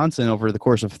Wisconsin over the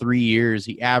course of 3 years,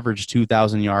 he averaged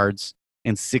 2,000 yards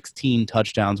and 16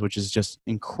 touchdowns, which is just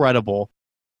incredible.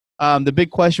 The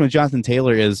big question with Jonathan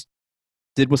Taylor is,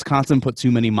 did Wisconsin put too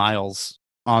many miles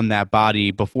on that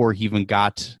body before he even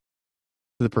got to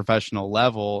the professional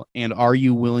level? And are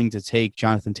you willing to take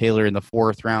Jonathan Taylor in the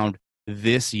 4th round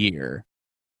this year?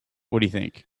 What do you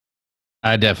think?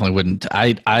 I definitely wouldn't.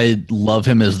 I love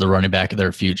him as the running back of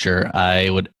their future. I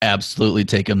would absolutely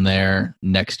take him there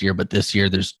next year, but this year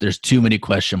there's too many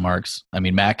question marks. I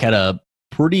mean, Mac had a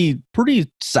pretty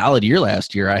solid year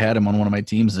last year. I had him on one of my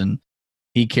teams, and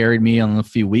he carried me on a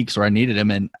few weeks where I needed him,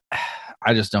 and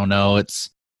I just don't know.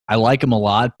 I like him a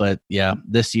lot, but yeah,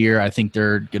 this year I think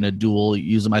they're going to dual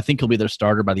use him. I think he'll be their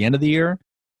starter by the end of the year,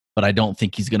 but I don't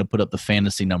think he's going to put up the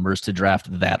fantasy numbers to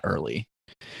draft that early.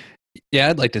 Yeah,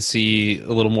 I'd like to see a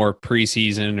little more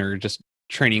preseason or just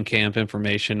training camp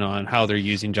information on how they're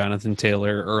using Jonathan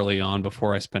Taylor early on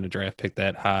before I spend a draft pick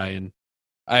that high. And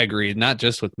I agree, not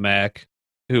just with Mac,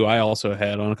 who I also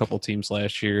had on a couple teams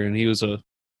last year, and he was a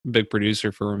big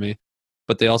producer for me.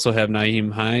 But they also have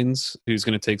Nyheim Hines, who's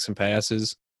going to take some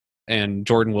passes, and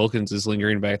Jordan Wilkins is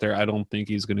lingering back there. I don't think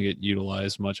he's going to get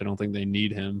utilized much. I don't think they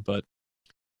need him, but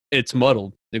it's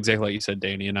muddled, exactly like you said,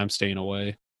 Danny, and I'm staying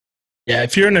away. Yeah,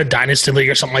 if you're in a dynasty league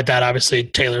or something like that, obviously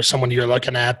Taylor's someone you're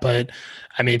looking at. But,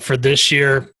 I mean, for this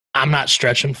year, I'm not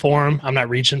stretching for him. I'm not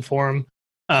reaching for him.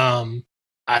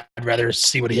 I'd rather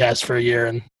see what he has for a year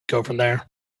and go from there.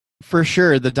 For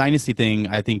sure, the dynasty thing,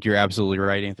 I think you're absolutely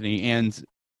right, Anthony. And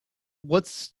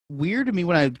what's weird to me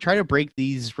when I try to break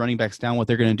these running backs down, what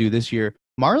they're going to do this year,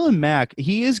 Marlon Mack,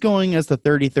 he is going as the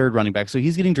 33rd running back. So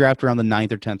he's getting drafted around the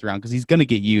 9th or 10th round because he's going to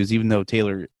get used, even though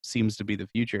Taylor seems to be the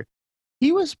future.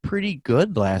 He was pretty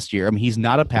good last year. I mean, he's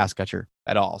not a pass catcher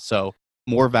at all. So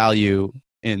more value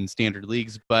in standard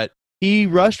leagues, but he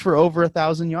rushed for over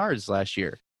 1,000 yards last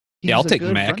year. Yeah, I'll take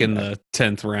Mack in the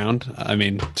 10th round. I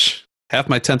mean, half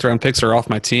my 10th round picks are off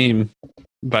my team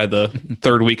by the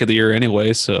 3rd week of the year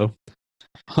anyway. So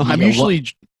I'm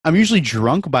usually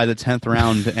drunk by the 10th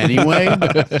round anyway.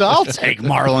 So I'll take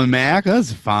Marlon Mack.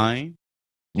 That's fine.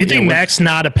 You think Mack's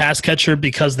not a pass catcher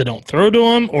because they don't throw to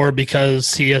him, or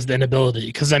because he has the inability?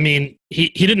 Because, I mean, he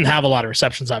didn't have a lot of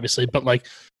receptions, obviously, but, like,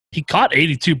 he caught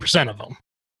 82% of them.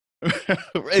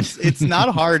 It's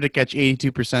not hard to catch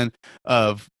 82%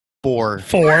 of four.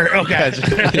 Okay. That's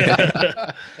fair.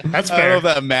 I don't know if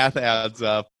that math adds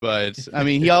up, but I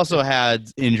mean, he also had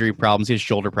injury problems. He had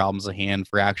shoulder problems, a hand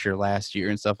fracture last year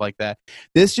and stuff like that.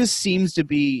 This just seems to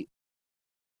be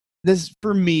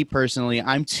for me personally.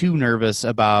 I'm too nervous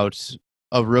about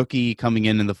a rookie coming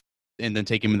in and then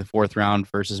take him in the 4th round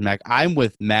versus Mac. I'm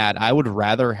with Matt. I would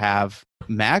rather have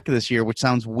Mac this year, which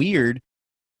sounds weird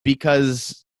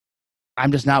because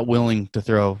I'm just not willing to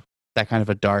throw that kind of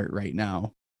a dart right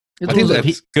now. I think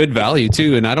that's good value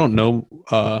too, and I don't know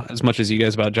as much as you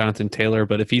guys about Jonathan Taylor,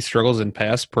 but if he struggles in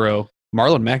pass pro,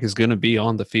 Marlon Mack is going to be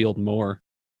on the field more,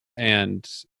 and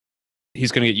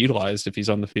he's going to get utilized if he's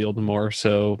on the field more.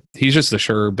 So he's just a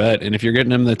surer bet, and if you're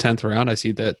getting him in the 10th round, I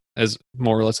see that as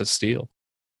more or less a steal.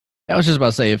 I was just about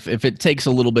to say, if it takes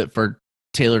a little bit for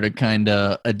Taylor to kind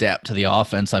of adapt to the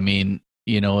offense, I mean,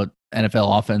 you know,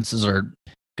 NFL offenses are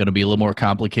going to be a little more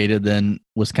complicated than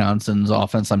Wisconsin's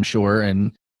offense, I'm sure,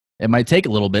 and it might take a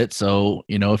little bit. So,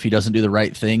 you know, if he doesn't do the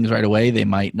right things right away, they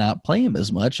might not play him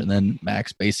as much. And then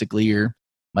Max basically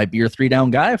might be your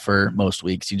 3-down guy for most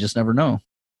weeks. You just never know.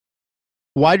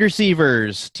 Wide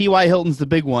receivers. T.Y. Hilton's the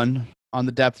big one on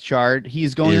the depth chart.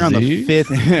 He's going around the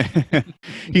 5th.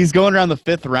 He's going around the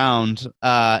 5th round,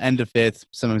 end of 5th,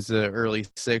 sometimes the early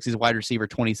 6th. He's a wide receiver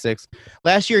 26.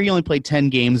 Last year, he only played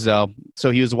 10 games, though. So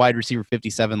he was a wide receiver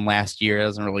 57 last year. It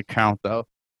doesn't really count, though.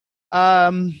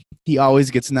 He always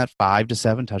gets in that 5 to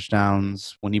 7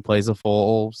 touchdowns when he plays a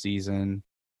full season.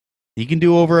 He can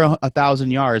do over 1,000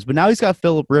 yards, but now he's got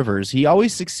Phillip Rivers. He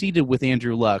always succeeded with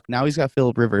Andrew Luck. Now he's got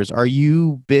Phillip Rivers. Are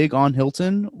you big on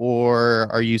Hilton, or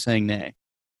are you saying nay?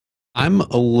 I'm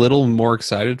a little more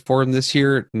excited for him this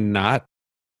year, not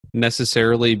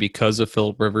necessarily because of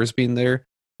Phillip Rivers being there,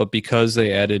 but because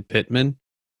they added Pittman.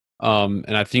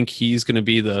 And I think he's going to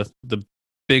be the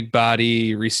big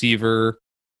body receiver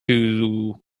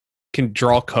who can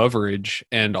draw coverage,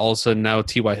 and all of a sudden now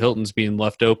T.Y. Hilton's being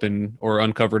left open or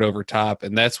uncovered over top,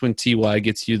 and that's when T.Y.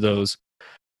 gets you those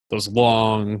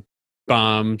long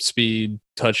bomb speed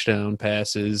touchdown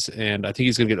passes, and I think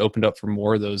he's going to get opened up for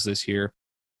more of those this year.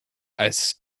 I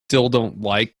still don't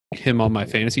like him on my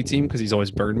fantasy team because he's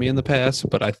always burned me in the past,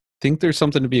 but I think there's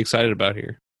something to be excited about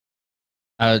here.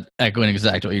 Echoing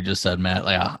exactly what you just said, Matt.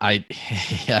 Like,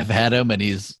 I've had him and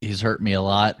he's hurt me a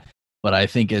lot, but I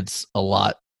think it's a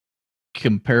lot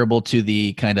comparable to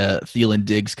the kind of Thielen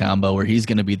Diggs combo where he's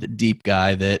going to be the deep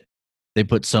guy that they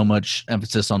put so much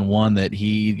emphasis on one that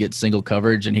he gets single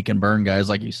coverage and he can burn guys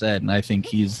like you said. And I think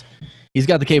he's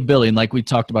got the capability. And like we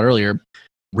talked about earlier,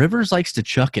 Rivers likes to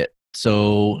chuck it.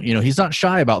 So, he's not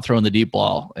shy about throwing the deep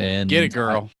ball. And get it,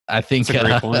 girl. I think That's a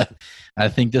great point. I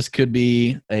think this could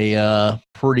be a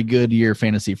pretty good year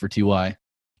fantasy for Ty.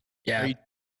 Yeah.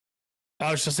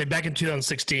 I was just say back in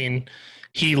 2016,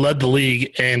 he led the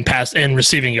league in pass and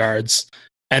receiving yards.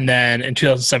 And then in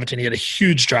 2017, he had a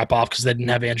huge drop off because they didn't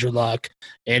have Andrew Luck.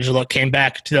 Andrew Luck came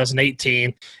back in 2018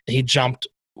 and he jumped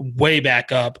way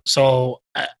back up. So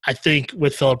I think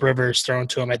with Phillip Rivers thrown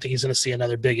to him, I think he's going to see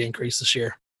another big increase this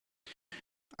year.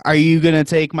 Are you going to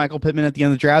take Michael Pittman at the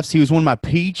end of the drafts? He was one of my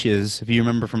peaches, if you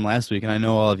remember from last week, and I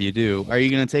know all of you do. Are you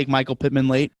going to take Michael Pittman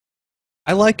late?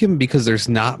 I like him because there's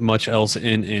not much else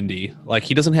in Indy. Like,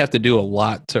 he doesn't have to do a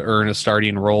lot to earn a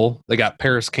starting role. They got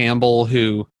Paris Campbell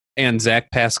and Zach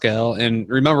Pascal. And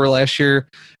remember last year,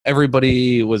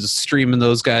 everybody was streaming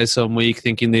those guys some week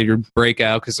thinking they'd break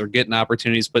out because they're getting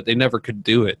opportunities, but they never could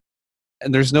do it.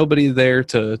 And there's nobody there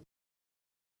to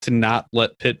not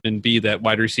let Pittman be that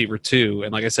wide receiver too.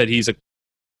 And like I said, he's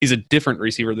a different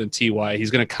receiver than T.Y. He's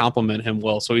going to complement him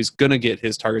well, so he's going to get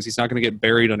his targets. He's not going to get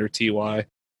buried under T.Y.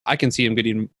 I can see him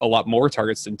getting a lot more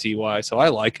targets than T.Y., so I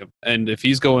like him. And if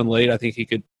he's going late, I think he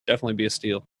could definitely be a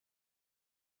steal.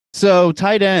 So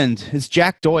tight end is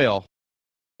Jack Doyle.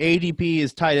 ADP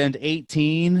is tight end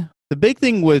 18. The big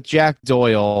thing with Jack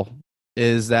Doyle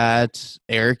is that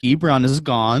Eric Ebron is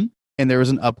gone, and there was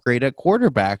an upgrade at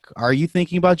quarterback. Are you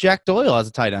thinking about Jack Doyle as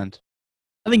a tight end?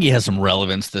 I think he has some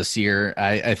relevance this year.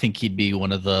 I think he'd be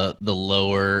one of the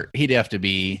lower. He'd have to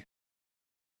be,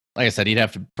 like I said, he'd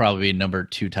have to probably be number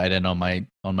 2 tight end on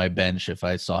my bench if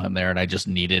I saw him there, and I just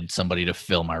needed somebody to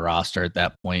fill my roster at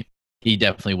that point. He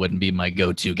definitely wouldn't be my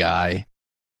go-to guy,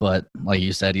 but like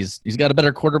you said, he's got a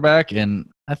better quarterback, and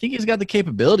I think he's got the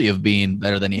capability of being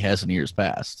better than he has in years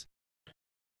past.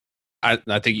 I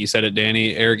think you said it,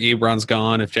 Danny. Eric Ebron's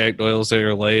gone. If Jack Doyle's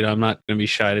there late, I'm not going to be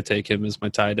shy to take him as my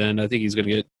tight end. I think he's going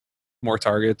to get more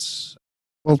targets.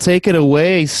 Well, take it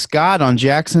away, Scott, on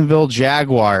Jacksonville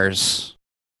Jaguars.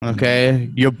 Okay,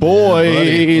 your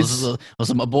boys. Yeah, those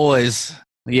are my boys.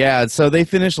 Yeah, so they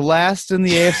finished last in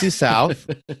the AFC South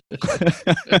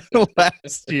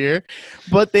last year,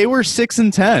 but they were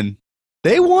 6-10.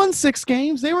 They won 6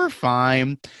 games. They were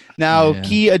fine. Now,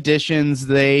 key additions,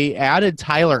 they added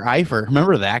Tyler Eifert.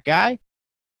 Remember that guy?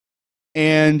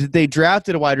 And they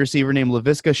drafted a wide receiver named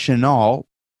Laviska Shenault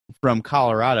from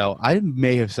Colorado. I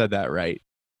may have said that right.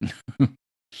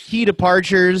 Key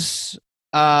departures,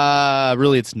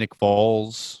 really it's Nick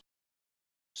Foles.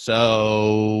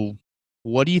 So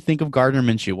what do you think of Gardner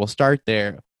Minshew? We'll start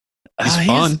there. He's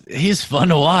fun. He's fun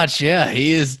to watch. Yeah,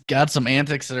 he has got some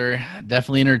antics that are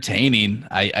definitely entertaining.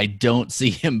 I don't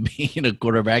see him being a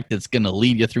quarterback that's going to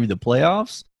lead you through the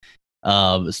playoffs,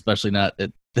 especially not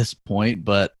at this point.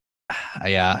 But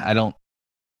I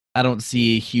don't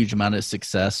see a huge amount of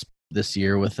success this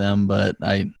year with him. But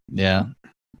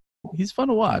he's fun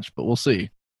to watch. But we'll see.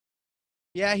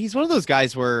 Yeah, he's one of those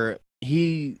guys where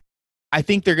I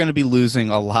think they're going to be losing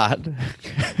a lot.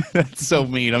 That's so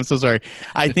mean. I'm so sorry.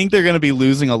 I think they're going to be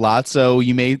losing a lot, so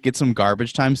you may get some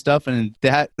garbage time stuff, and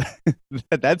that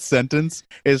sentence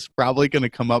is probably going to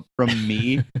come up from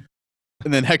me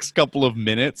in the next couple of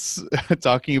minutes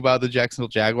talking about the Jacksonville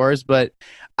Jaguars. But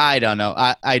I don't know.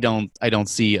 I don't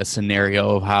see a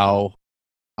scenario of how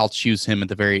I'll choose him at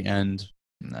the very end.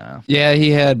 No. Yeah,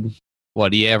 he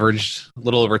averaged a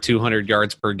little over 200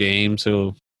 yards per game, so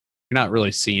you're not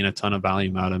really seeing a ton of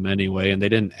volume out of him anyway, and they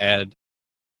didn't add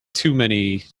too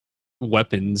many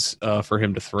weapons for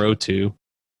him to throw to.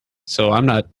 So I'm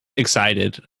not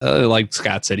excited. Like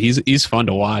Scott said, he's fun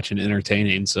to watch and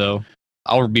entertaining. So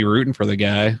I'll be rooting for the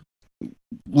guy.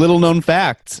 Little known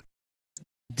fact.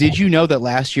 Did you know that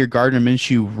last year Gardner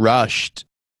Minshew rushed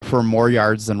for more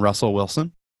yards than Russell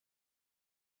Wilson?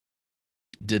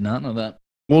 Did not know that.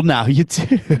 Well, now you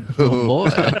do. Oh,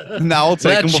 boy. Now I'll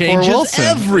take That him before changes Wilson.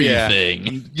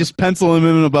 everything. Yeah. Just pencil him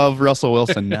in above Russell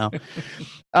Wilson now.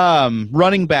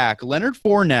 Running back, Leonard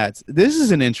Fournette. This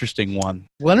is an interesting one.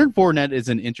 Leonard Fournette is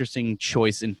an interesting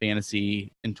choice in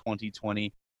fantasy in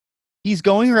 2020. He's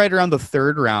going right around the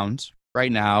third round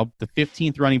right now, the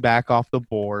 15th running back off the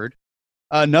board.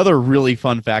 Another really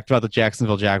fun fact about the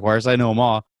Jacksonville Jaguars, I know them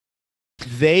all.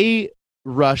 They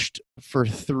rushed for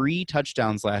 3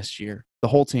 touchdowns last year. The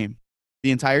whole team.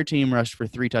 The entire team rushed for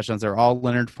 3 touchdowns. They're all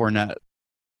Leonard Fournette.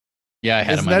 Yeah, I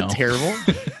had Isn't him. that terrible?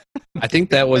 I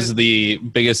think that was the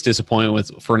biggest disappointment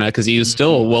with Fournette because he was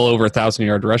still well over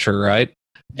 1,000-yard rusher, right?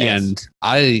 Yes. And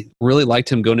I really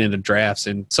liked him going into drafts,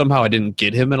 and somehow I didn't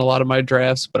get him in a lot of my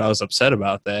drafts, but I was upset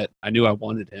about that. I knew I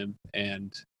wanted him,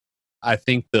 and I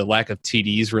think the lack of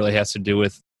TDs really has to do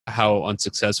with how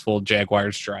unsuccessful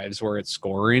Jaguars' drives were at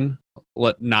scoring,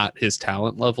 not his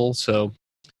talent level. So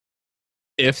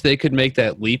if they could make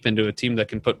that leap into a team that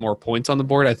can put more points on the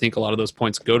board, I think a lot of those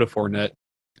points go to Fournette,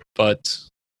 but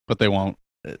they won't.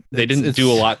 They didn't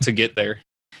do a lot to get there.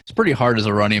 It's pretty hard as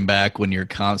a running back when you're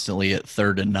constantly at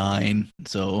 3rd and 9.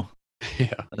 So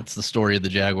Yeah, that's the story of the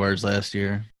Jaguars last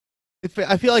year.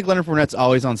 I feel like Leonard Fournette's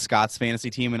always on Scott's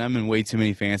fantasy team, and I'm in way too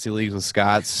many fantasy leagues with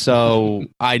Scott, so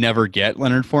I never get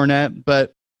Leonard Fournette.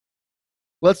 But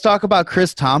let's talk about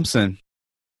Chris Thompson.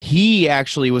 He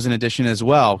actually was an addition as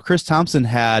well. Chris Thompson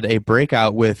had a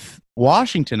breakout with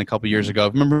Washington a couple years ago.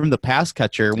 Remember him, the pass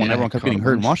catcher when everyone kept getting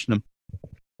hurt in Washington?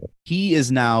 He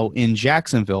is now in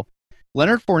Jacksonville.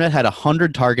 Leonard Fournette had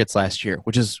 100 targets last year,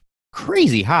 which is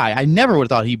crazy high. I never would have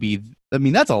thought he'd be. I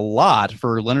mean, that's a lot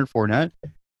for Leonard Fournette.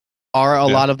 Are a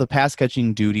lot of the pass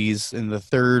catching duties in the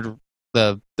third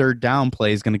down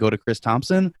plays going to go to Chris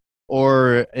Thompson,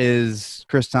 or is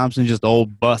Chris Thompson just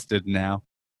old busted now?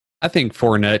 I think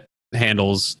Fournette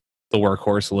handles the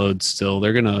workhorse load still.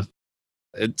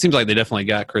 It seems like they definitely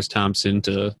got Chris Thompson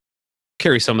to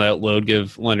carry some of that load,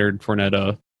 give Leonard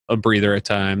Fournette a breather at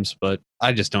times, but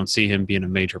I just don't see him being a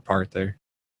major part there.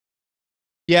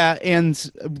 Yeah,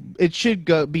 and it should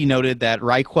be noted that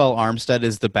Raquel Armstead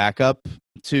is the backup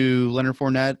to Leonard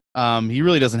Fournette. He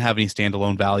really doesn't have any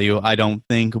standalone value, I don't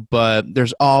think, but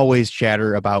there's always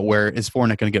chatter about where is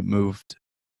Fournette going to get moved.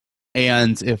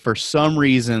 And if for some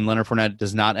reason Leonard Fournette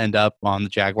does not end up on the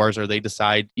Jaguars, or they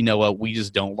decide, you know what, we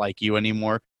just don't like you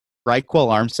anymore, Raquel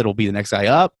Armstead will be the next guy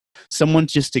up. Someone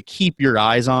just to keep your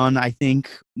eyes on, I think.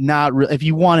 If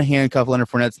you want to handcuff Leonard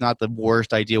Fournette, it's not the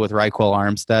worst idea with Raquel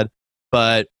Armstead,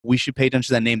 but we should pay attention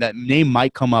to that name. That name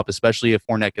might come up, especially if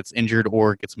Fournette gets injured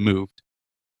or gets moved.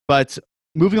 But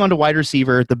moving on to wide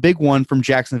receiver, the big one from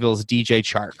Jacksonville is DJ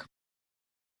Chark.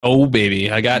 Oh,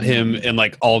 baby. I got him in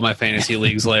like all of my fantasy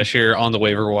leagues last year on the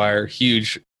waiver wire.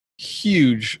 Huge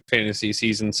fantasy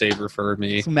season saver for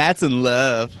me. So Matt's in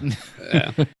love.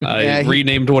 Yeah. I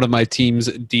renamed one of my teams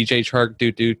DJ Chark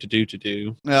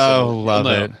do. Oh, love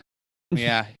it.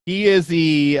 Yeah. He is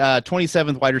the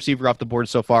 27th wide receiver off the board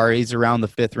so far. He's around the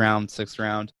 5th round, 6th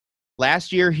round.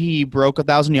 Last year, he broke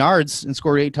 1,000 yards and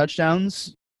scored 8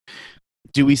 touchdowns.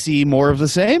 Do we see more of the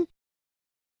same?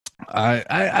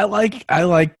 I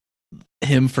like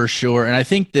him for sure, and I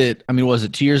think that was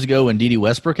it 2 years ago when Dede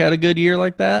Westbrook had a good year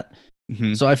like that?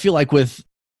 Mm-hmm. So I feel like with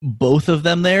both of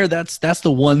them there, that's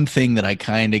the one thing that I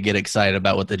kind of get excited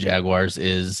about with the Jaguars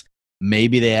is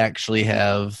maybe they actually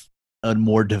have a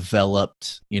more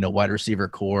developed, wide receiver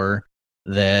core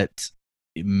that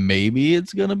maybe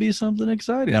it's going to be something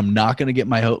exciting. I'm not going to get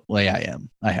my hope. Well, yeah, I am.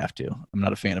 I have to. I'm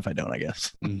not a fan if I don't, I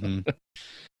guess. Mm-hmm.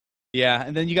 Yeah,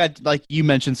 and then you got, like you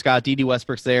mentioned, Scott, Dede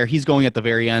Westbrook's there. He's going at the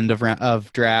very end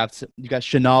of drafts. You got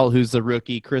Chenal, who's the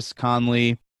rookie, Chris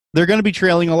Conley. They're going to be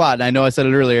trailing a lot, and I know I said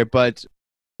it earlier, but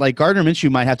like Gardner Minshew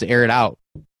might have to air it out,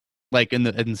 like in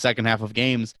the second half of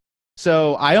games.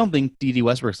 So I don't think Dede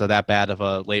Westbrook's that bad of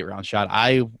a late round shot.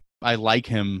 I like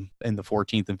him in the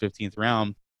 14th and 15th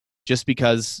round just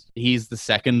because he's the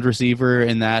second receiver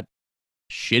in that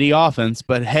shitty offense.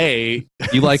 But hey,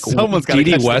 you like someone's got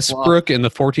Dede Westbrook in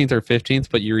the 14th or 15th,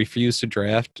 but you refuse to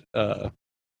draft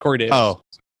Corey Davis. Oh,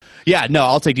 yeah, no,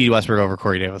 I'll take Dede Westbrook over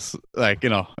Corey Davis, like,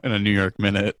 in a New York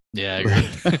minute. Yeah,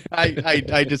 I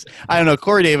agree. I don't know.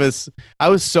 Corey Davis, I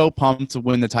was so pumped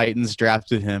when the Titans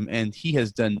drafted him, and he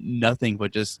has done nothing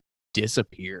but just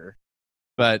disappear.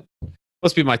 But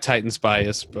must be my Titans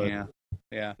bias, but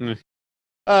yeah.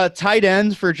 Tight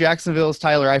end for Jacksonville is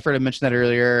Tyler Eifert. I mentioned that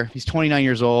earlier. He's 29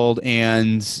 years old,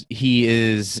 and he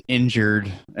is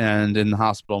injured and in the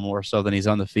hospital more so than he's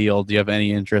on the field. Do you have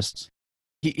any interest?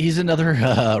 He's another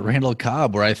Randall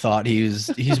Cobb, where I thought he's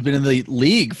been in the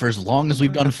league for as long as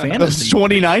we've done fantasy.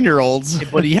 29-year-olds.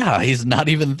 But yeah, he's not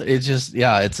even. It's just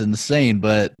it's insane.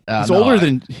 But he's older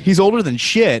than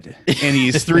shit, and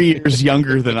he's 3 years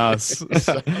younger than us.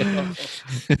 So.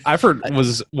 Eifert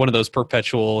was one of those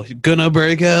perpetual gonna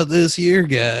break out this year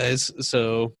guys.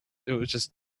 So it was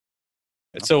just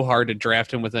it's so hard to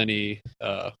draft him with any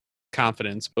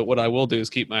confidence. But what I will do is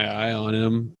keep my eye on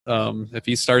him. If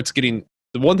he starts getting.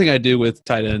 The one thing I do with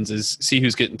tight ends is see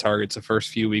who's getting targets the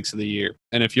first few weeks of the year.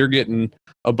 And if you're getting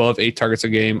above 8 targets a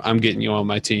game, I'm getting you on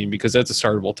my team because that's a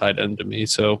startable tight end to me.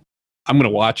 So I'm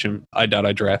going to watch him. I doubt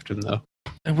I draft him, though.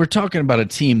 And we're talking about a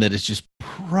team that is just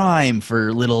prime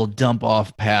for little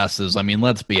dump-off passes. I mean,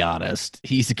 let's be honest.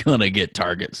 He's going to get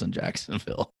targets in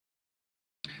Jacksonville.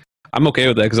 I'm okay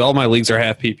with that because all my leagues are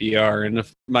half PPR. And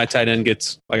if my tight end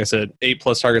gets, like I said,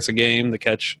 8+ targets a game, to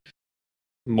catch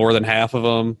more than half of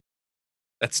them,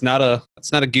 That's not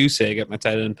a goose egg at my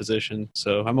tight end position,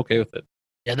 so I'm okay with it.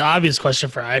 Yeah, the obvious question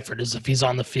for Eifert is if he's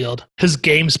on the field. His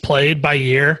games played by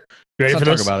year. You ready for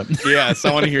this? Talk about it. Yes,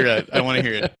 I want to hear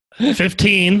it.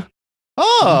 15.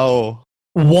 Oh.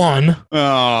 1.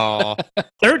 Oh.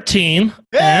 13.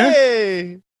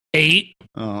 Hey. 8.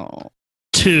 Oh.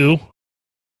 2.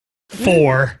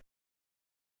 4.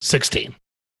 16.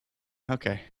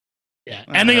 Okay. Yeah,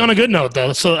 ending on a good note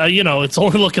though. So it's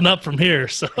only looking up from here.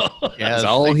 So yeah, it's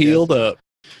all healed up.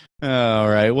 All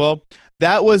right. Well,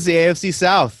 that was the AFC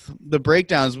South. The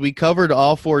breakdowns. We covered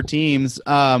all 4 teams.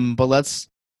 But let's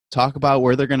talk about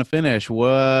where they're going to finish.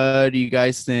 What do you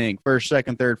guys think? First,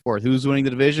 second, third, fourth. Who's winning the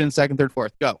division? Second, third,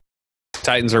 fourth. Go.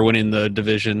 Titans are winning the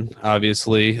division,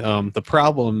 obviously. The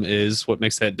problem is what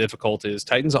makes that difficult is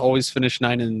Titans always finish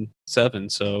 9-7,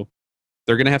 so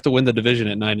they're going to have to win the division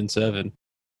at 9-7.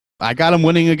 I got them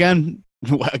winning again.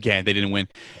 Again, they didn't win.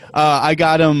 I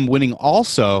got them winning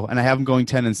also, and I have them going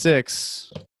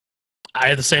 10-6. I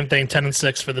had the same thing,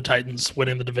 10-6 for the Titans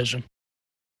winning the division.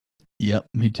 Yep,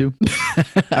 me too.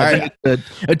 All right, a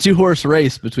 2-horse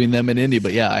race between them and Indy,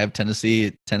 but yeah, I have Tennessee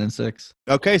at 10-6.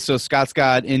 Okay, so Scott's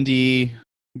got Indy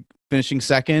finishing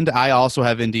second. I also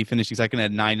have Indy finishing second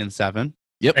at 9-7.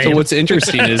 Yep. So what's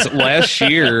interesting is last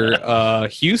year,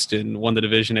 Houston won the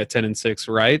division at 10-6,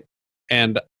 right?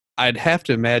 And I'd have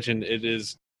to imagine it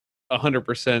is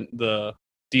 100% the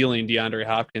dealing DeAndre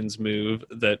Hopkins move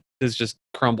that has just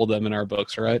crumbled them in our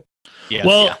books, right? Yes.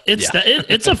 Well,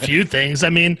 it's a few things. I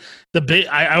mean,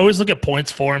 I always look at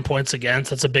points for and points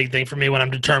against. That's a big thing for me when I'm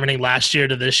determining last year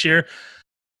to this year.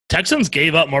 Texans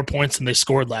gave up more points than they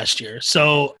scored last year.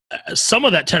 So some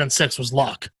of that 10-6 was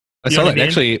luck. I saw that.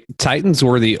 Actually, Titans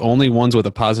were the only ones with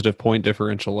a positive point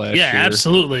differential last year. Yeah,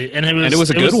 absolutely. And it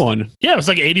was a good one. Yeah, it was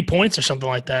like 80 points or something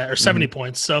like that, or 70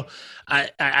 points. So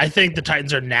I think the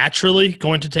Titans are naturally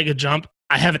going to take a jump.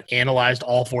 I haven't analyzed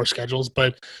all 4 schedules,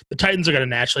 but the Titans are going to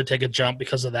naturally take a jump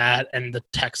because of that, and the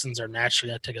Texans are naturally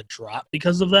going to take a drop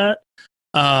because of that.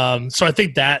 So I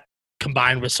think that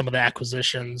combined with some of the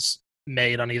acquisitions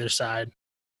made on either side.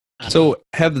 So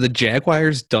have the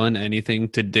Jaguars done anything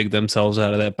to dig themselves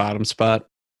out of that bottom spot?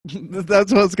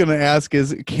 That's what I was going to ask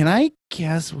is, can I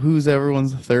guess who's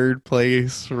everyone's third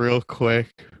place real quick?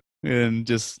 And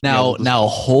just now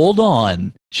hold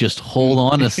on. Just hold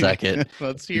on a second.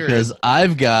 Let's hear because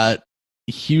I've got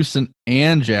Houston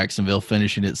and Jacksonville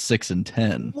finishing at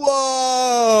 6-10.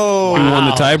 Whoa! Who won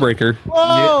the tiebreaker?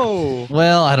 Whoa!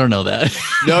 Well, I don't know that.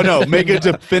 No. Make a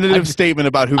definitive statement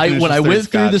about who. When I went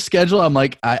through the schedule, I'm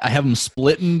like, I have them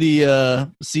split in the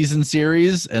season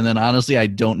series, and then honestly, I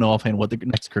don't know offhand what the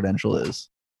next credential is.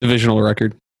 Divisional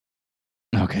record.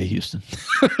 Okay, Houston.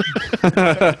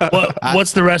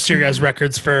 What's the rest of your guys'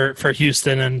 records for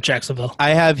Houston and Jacksonville? I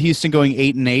have Houston going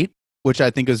 8-8, which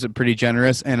I think is pretty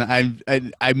generous. And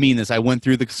I mean this. I went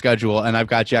through the schedule, and I've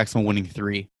got Jacksonville winning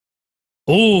 3.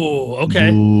 Oh,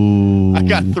 okay. Ooh. I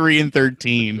got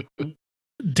 3-13.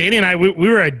 Danny and I, we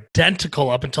were identical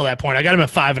up until that point. I got him at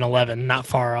 5-11, not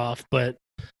far off. But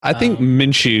I think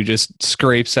Minshew just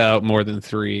scrapes out more than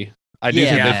 3. I do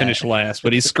think they finish last,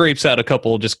 but he scrapes out a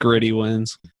couple just gritty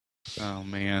wins. Oh,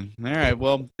 man. All right.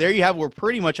 Well, there you have it. We're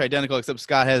pretty much identical, except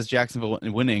Scott has Jacksonville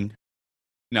winning.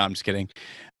 No, I'm just kidding.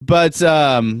 But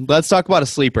let's talk about a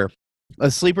sleeper. A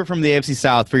sleeper from the AFC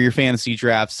South for your fantasy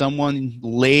draft. Someone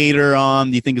later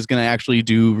on you think is going to actually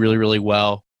do really, really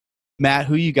well. Matt,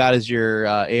 who you got as your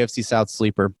AFC South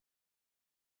sleeper?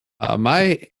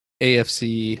 My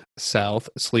AFC South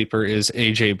sleeper is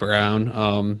A.J.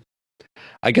 Brown.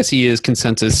 I guess he is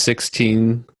consensus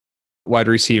 16 wide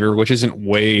receiver, which isn't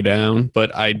way down,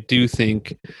 but I do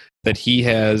think that he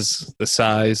has the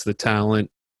size, the talent,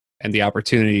 and the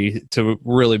opportunity to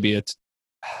really be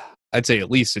I'd say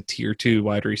at least a tier 2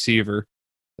 wide receiver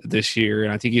this year.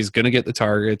 And I think he's going to get the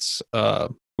targets.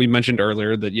 We mentioned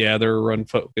earlier that, they're a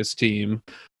run-focused team,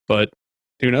 but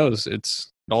who knows? It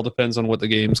all depends on what the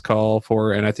games call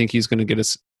for, and I think he's going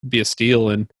to be a steal.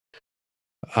 And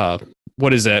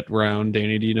what is that round,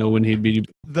 Danny? Do you know when he'd be?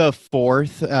 The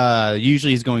 4th.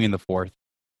 Usually he's going in the 4th.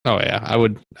 Oh, yeah.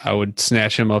 I would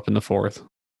snatch him up in the 4th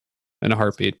in a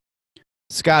heartbeat.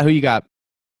 Scott, who you got?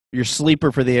 Your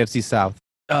sleeper for the AFC South.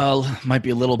 Might be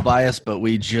a little biased, but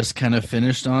we just kind of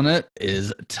finished on it,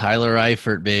 is Tyler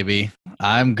Eifert, baby.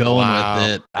 I'm going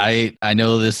with it. I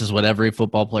know this is what every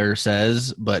football player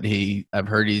says, but I've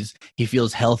heard he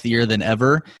feels healthier than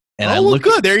ever. And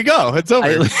good. There you go. It's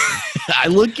over. I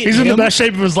look at He's him, in the best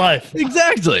shape of his life.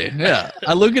 Exactly. Yeah.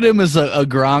 I look at him as a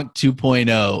Gronk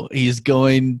 2.0. He's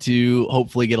going to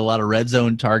hopefully get a lot of red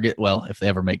zone target. Well, if they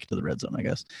ever make it to the red zone, I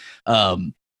guess.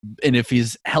 And if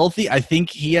he's healthy, I think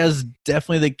he has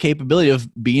definitely the capability of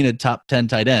being a top 10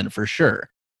 tight end for sure.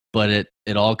 But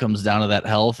it all comes down to that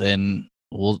health, and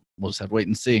we'll just have to wait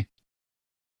and see.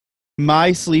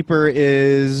 My sleeper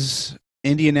is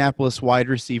Indianapolis wide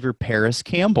receiver Paris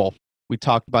Campbell. We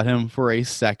talked about him for a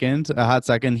hot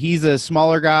second. He's a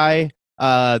smaller guy.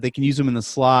 They can use him in the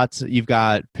slots. You've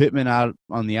got Pittman out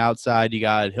on the outside. You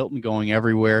got Hilton going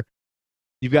everywhere.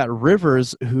 You've got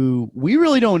Rivers, who we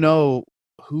really don't know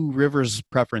who Rivers'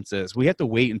 preference is. We have to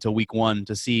wait until week 1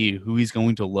 to see who he's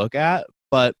going to look at.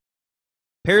 But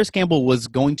Paris Campbell was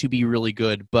going to be really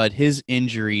good, but his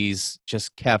injuries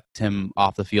just kept him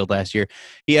off the field last year.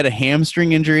 He had a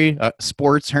hamstring injury, a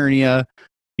sports hernia.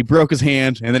 He broke his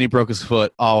hand, and then he broke his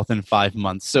foot all within 5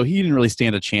 months. So he didn't really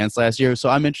stand a chance last year. So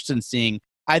I'm interested in seeing.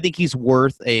 I think he's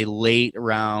worth a late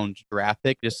round draft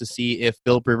pick just to see if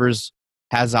Philip Rivers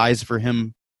has eyes for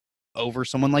him over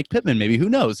someone like Pittman. Maybe, who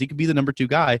knows? He could be the number 2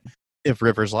 guy if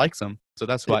Rivers likes him. So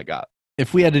that's what I got.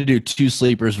 If we had to do 2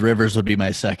 sleepers, Rivers would be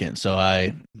my second. So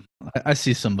I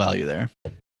see some value there.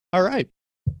 All right.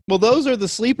 Well, those are the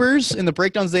sleepers in the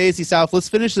breakdowns of the AFC South. Let's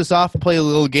finish this off and play a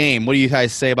little game. What do you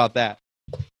guys say about that?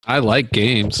 I like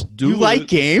games. You like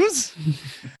games?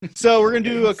 So we're going to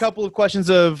do a couple of questions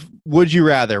of would you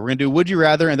rather. We're going to do would you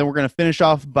rather, and then we're going to finish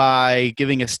off by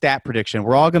giving a stat prediction.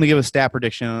 We're all going to give a stat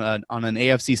prediction on an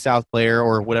AFC South player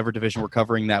or whatever division we're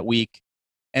covering that week.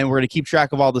 And we're going to keep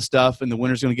track of all the stuff, and the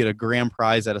winner's going to get a grand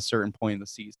prize at a certain point in the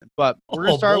season. But we're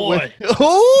going to start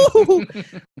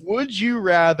with, would you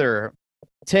rather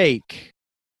take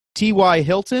T.Y.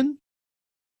 Hilton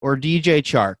or DJ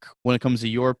Chark when it comes to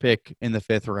your pick in the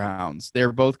 5th rounds?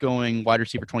 They're both going wide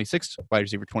receiver 26, wide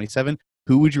receiver 27.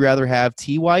 Who would you rather have,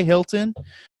 T.Y. Hilton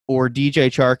or DJ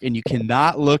Chark? And you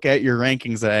cannot look at your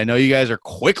rankings. I know you guys are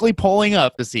quickly pulling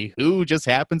up to see who just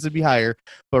happens to be higher.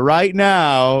 But right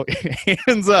now,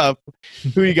 hands up,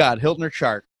 who you got, Hilton or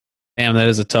Chark? Damn, that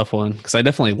is a tough one because I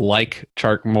definitely like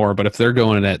Chark more. But if they're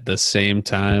going at the same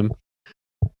time,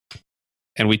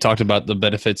 and we talked about the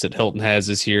benefits that Hilton has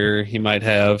this year, he might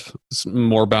have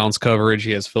more bounce coverage.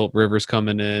 He has Philip Rivers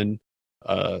coming in.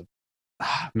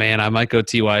 Man, I might go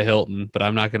T.Y. Hilton, but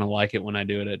I'm not going to like it when I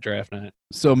do it at draft night.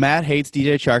 So Matt hates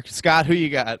DJ Chark. Scott, who you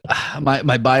got?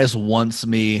 My bias wants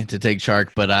me to take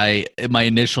Chark, but my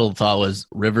initial thought was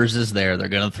Rivers is there. They're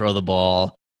going to throw the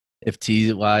ball. If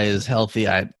T.Y. is healthy,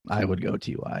 I would go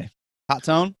T.Y. Hot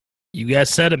Tone? You guys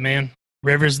said it, man.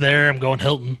 Rivers there. I'm going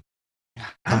Hilton.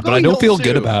 But I don't feel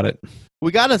good about it.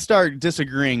 We got to start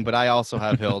disagreeing, but I also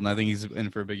have Hilton. I think he's in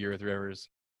for a big year with Rivers.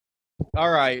 All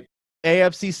right.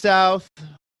 AFC South,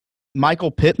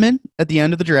 Michael Pittman at the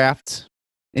end of the draft,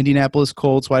 Indianapolis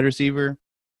Colts wide receiver,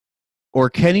 or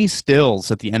Kenny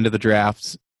Stills at the end of the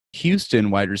draft,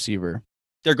 Houston wide receiver.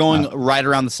 They're going right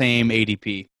around the same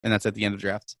ADP, and that's at the end of the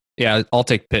draft. Yeah, I'll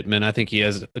take Pittman. I think he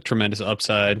has a tremendous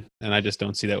upside, and I just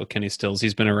don't see that with Kenny Stills.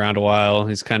 He's been around a while.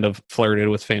 He's kind of flirted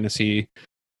with fantasy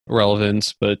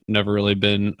relevance, but never really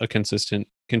been a consistent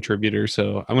contributor.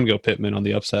 So I'm going to go Pittman on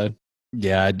the upside.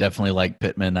 Yeah, I definitely like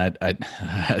Pittman. I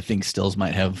think Stills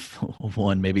might have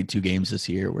 1, maybe 2 games this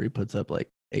year where he puts up like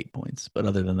 8 points. But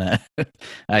other than that,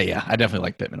 I definitely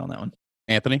like Pittman on that one.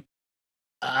 Anthony?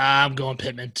 I'm going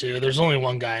Pittman too. There's only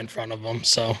one guy in front of him,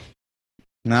 so.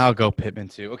 Now I'll go Pittman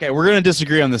too. Okay, we're going to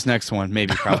disagree on this next one,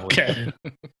 maybe, probably. Okay.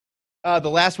 The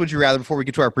last would you rather before we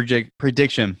get to our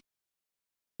prediction.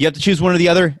 You have to choose one or the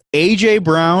other. A.J.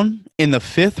 Brown in the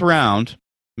 5th round.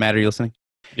 Matt, are you listening?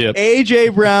 Yep. A.J.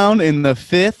 Brown in the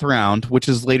 5th round, which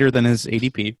is later than his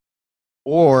ADP,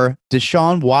 or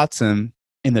Deshaun Watson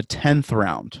in the 10th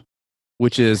round.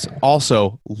 which is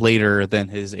also later than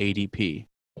his ADP.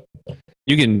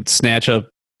 You can snatch up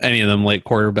any of them late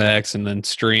quarterbacks and then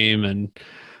stream and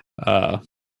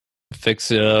fix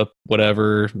it up,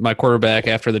 whatever. My quarterback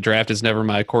after the draft is never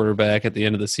my quarterback at the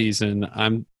end of the season.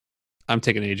 I'm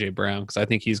taking AJ Brown because I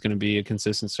think he's going to be a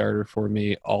consistent starter for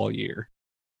me all year.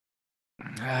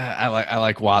 I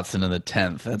like Watson in the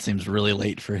 10th. That seems really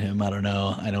late for him. I don't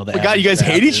know. I know that. God, you guys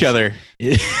hate each other.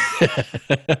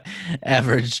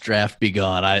 Average draft be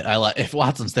gone. I like if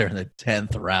Watson's there in the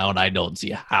 10th round. I don't see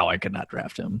how I could not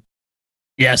draft him.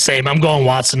 Yeah, same. I'm going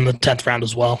Watson in the 10th round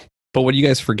as well. But what you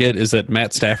guys forget is that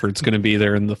Matt Stafford's going to be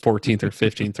there in the 14th or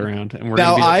 15th round, and we're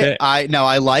going to be okay.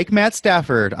 I like Matt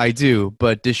Stafford, I do,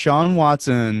 but Deshaun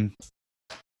Watson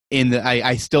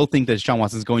I still think that Deshaun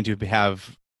Watson is going to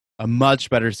have a much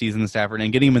better season than Stafford,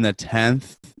 and getting him in the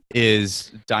 10th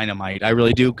is dynamite. I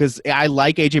really do, because I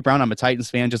like AJ Brown. I'm a Titans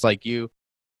fan just like you,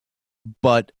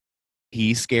 but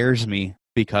he scares me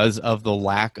because of the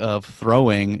lack of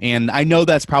throwing, and I know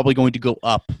that's probably going to go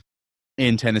up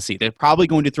in Tennessee. They're probably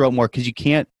going to throw more because you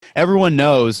can't. Everyone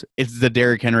knows it's the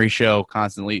Derrick Henry show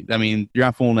constantly. I mean, you're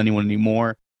not fooling anyone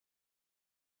anymore.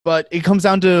 But it comes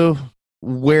down to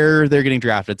where they're getting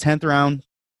drafted. 10th round,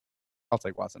 I'll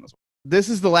take Watson as well. This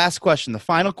is the last question, the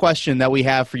final question that we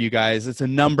have for you guys. It's a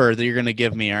number that you're going to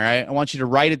give me, all right? I want you to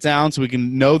write it down so we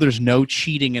can know there's no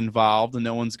cheating involved and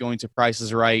no one's going to Price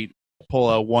is Right,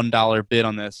 pull a $1 bid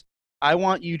on this. I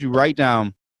want you to write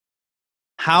down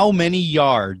how many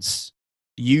yards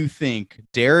you think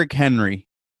Derrick Henry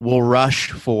will rush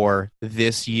for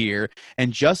this year.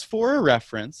 And just for a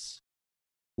reference,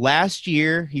 last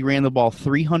year he ran the ball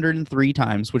 303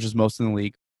 times, which is most in the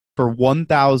league, for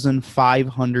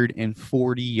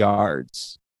 1,540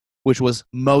 yards, which was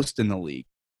most in the league.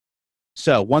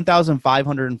 So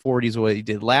 1,540 is what he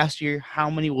did last year. How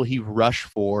many will he rush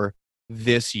for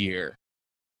this year?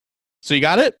 So you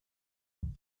got it?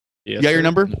 Yes, you got your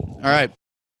number? All right.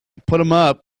 Put them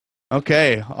up.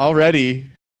 Okay. Already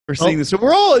we're seeing this. So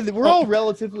we're all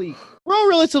relatively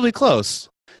close.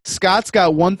 Scott's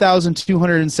got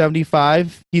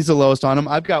 1,275. He's the lowest on him.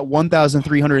 I've got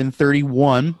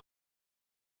 1,331.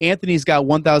 Anthony's got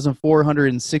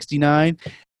 1,469.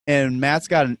 And Matt's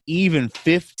got an even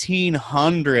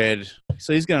 1,500.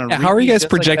 So he's going to. How are you guys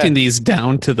projecting these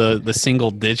down to the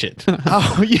single digit?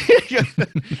 Oh, yeah.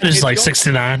 It's like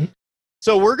 69.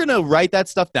 So we're going to write that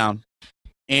stuff down.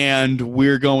 And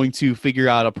we're going to figure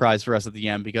out a prize for us at the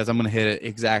end because I'm going to hit it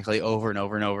exactly over and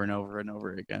over and over and over and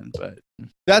over again. But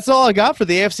that's all I got for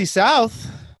the AFC South.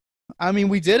 I mean,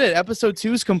 we did it. Episode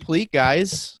 2 is complete,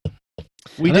 guys.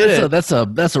 We did it. That's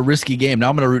a risky game. Now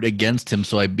I'm going to root against him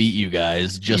so I beat you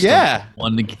guys. Just on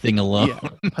one thing alone. Yeah.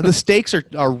 The stakes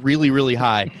are really, really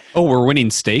high. Oh, we're winning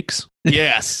stakes?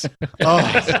 Yes.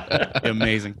 Oh,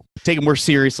 amazing. Take it more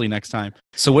seriously next time.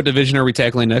 So what division are we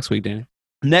tackling next week, Danny?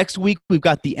 Next week, we've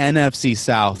got the NFC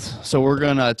South. So we're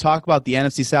going to talk about the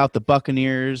NFC South, the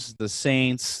Buccaneers, the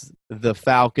Saints, the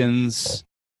Falcons,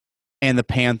 and the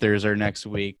Panthers are next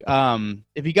week.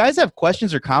 If you guys have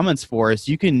questions or comments for us,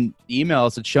 you can email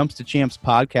us at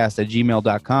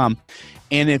chumpstochampspodcast@gmail.com.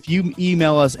 And if you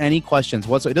email us any questions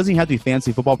whatsoever, it doesn't even have to be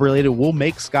fantasy football related. We'll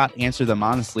make Scott answer them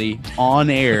honestly on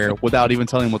air without even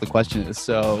telling him what the question is.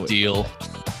 So deal.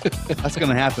 That's going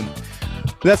to happen.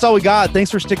 That's all we got.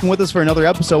 Thanks for sticking with us for another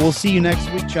episode. We'll see you next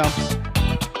week, chumps.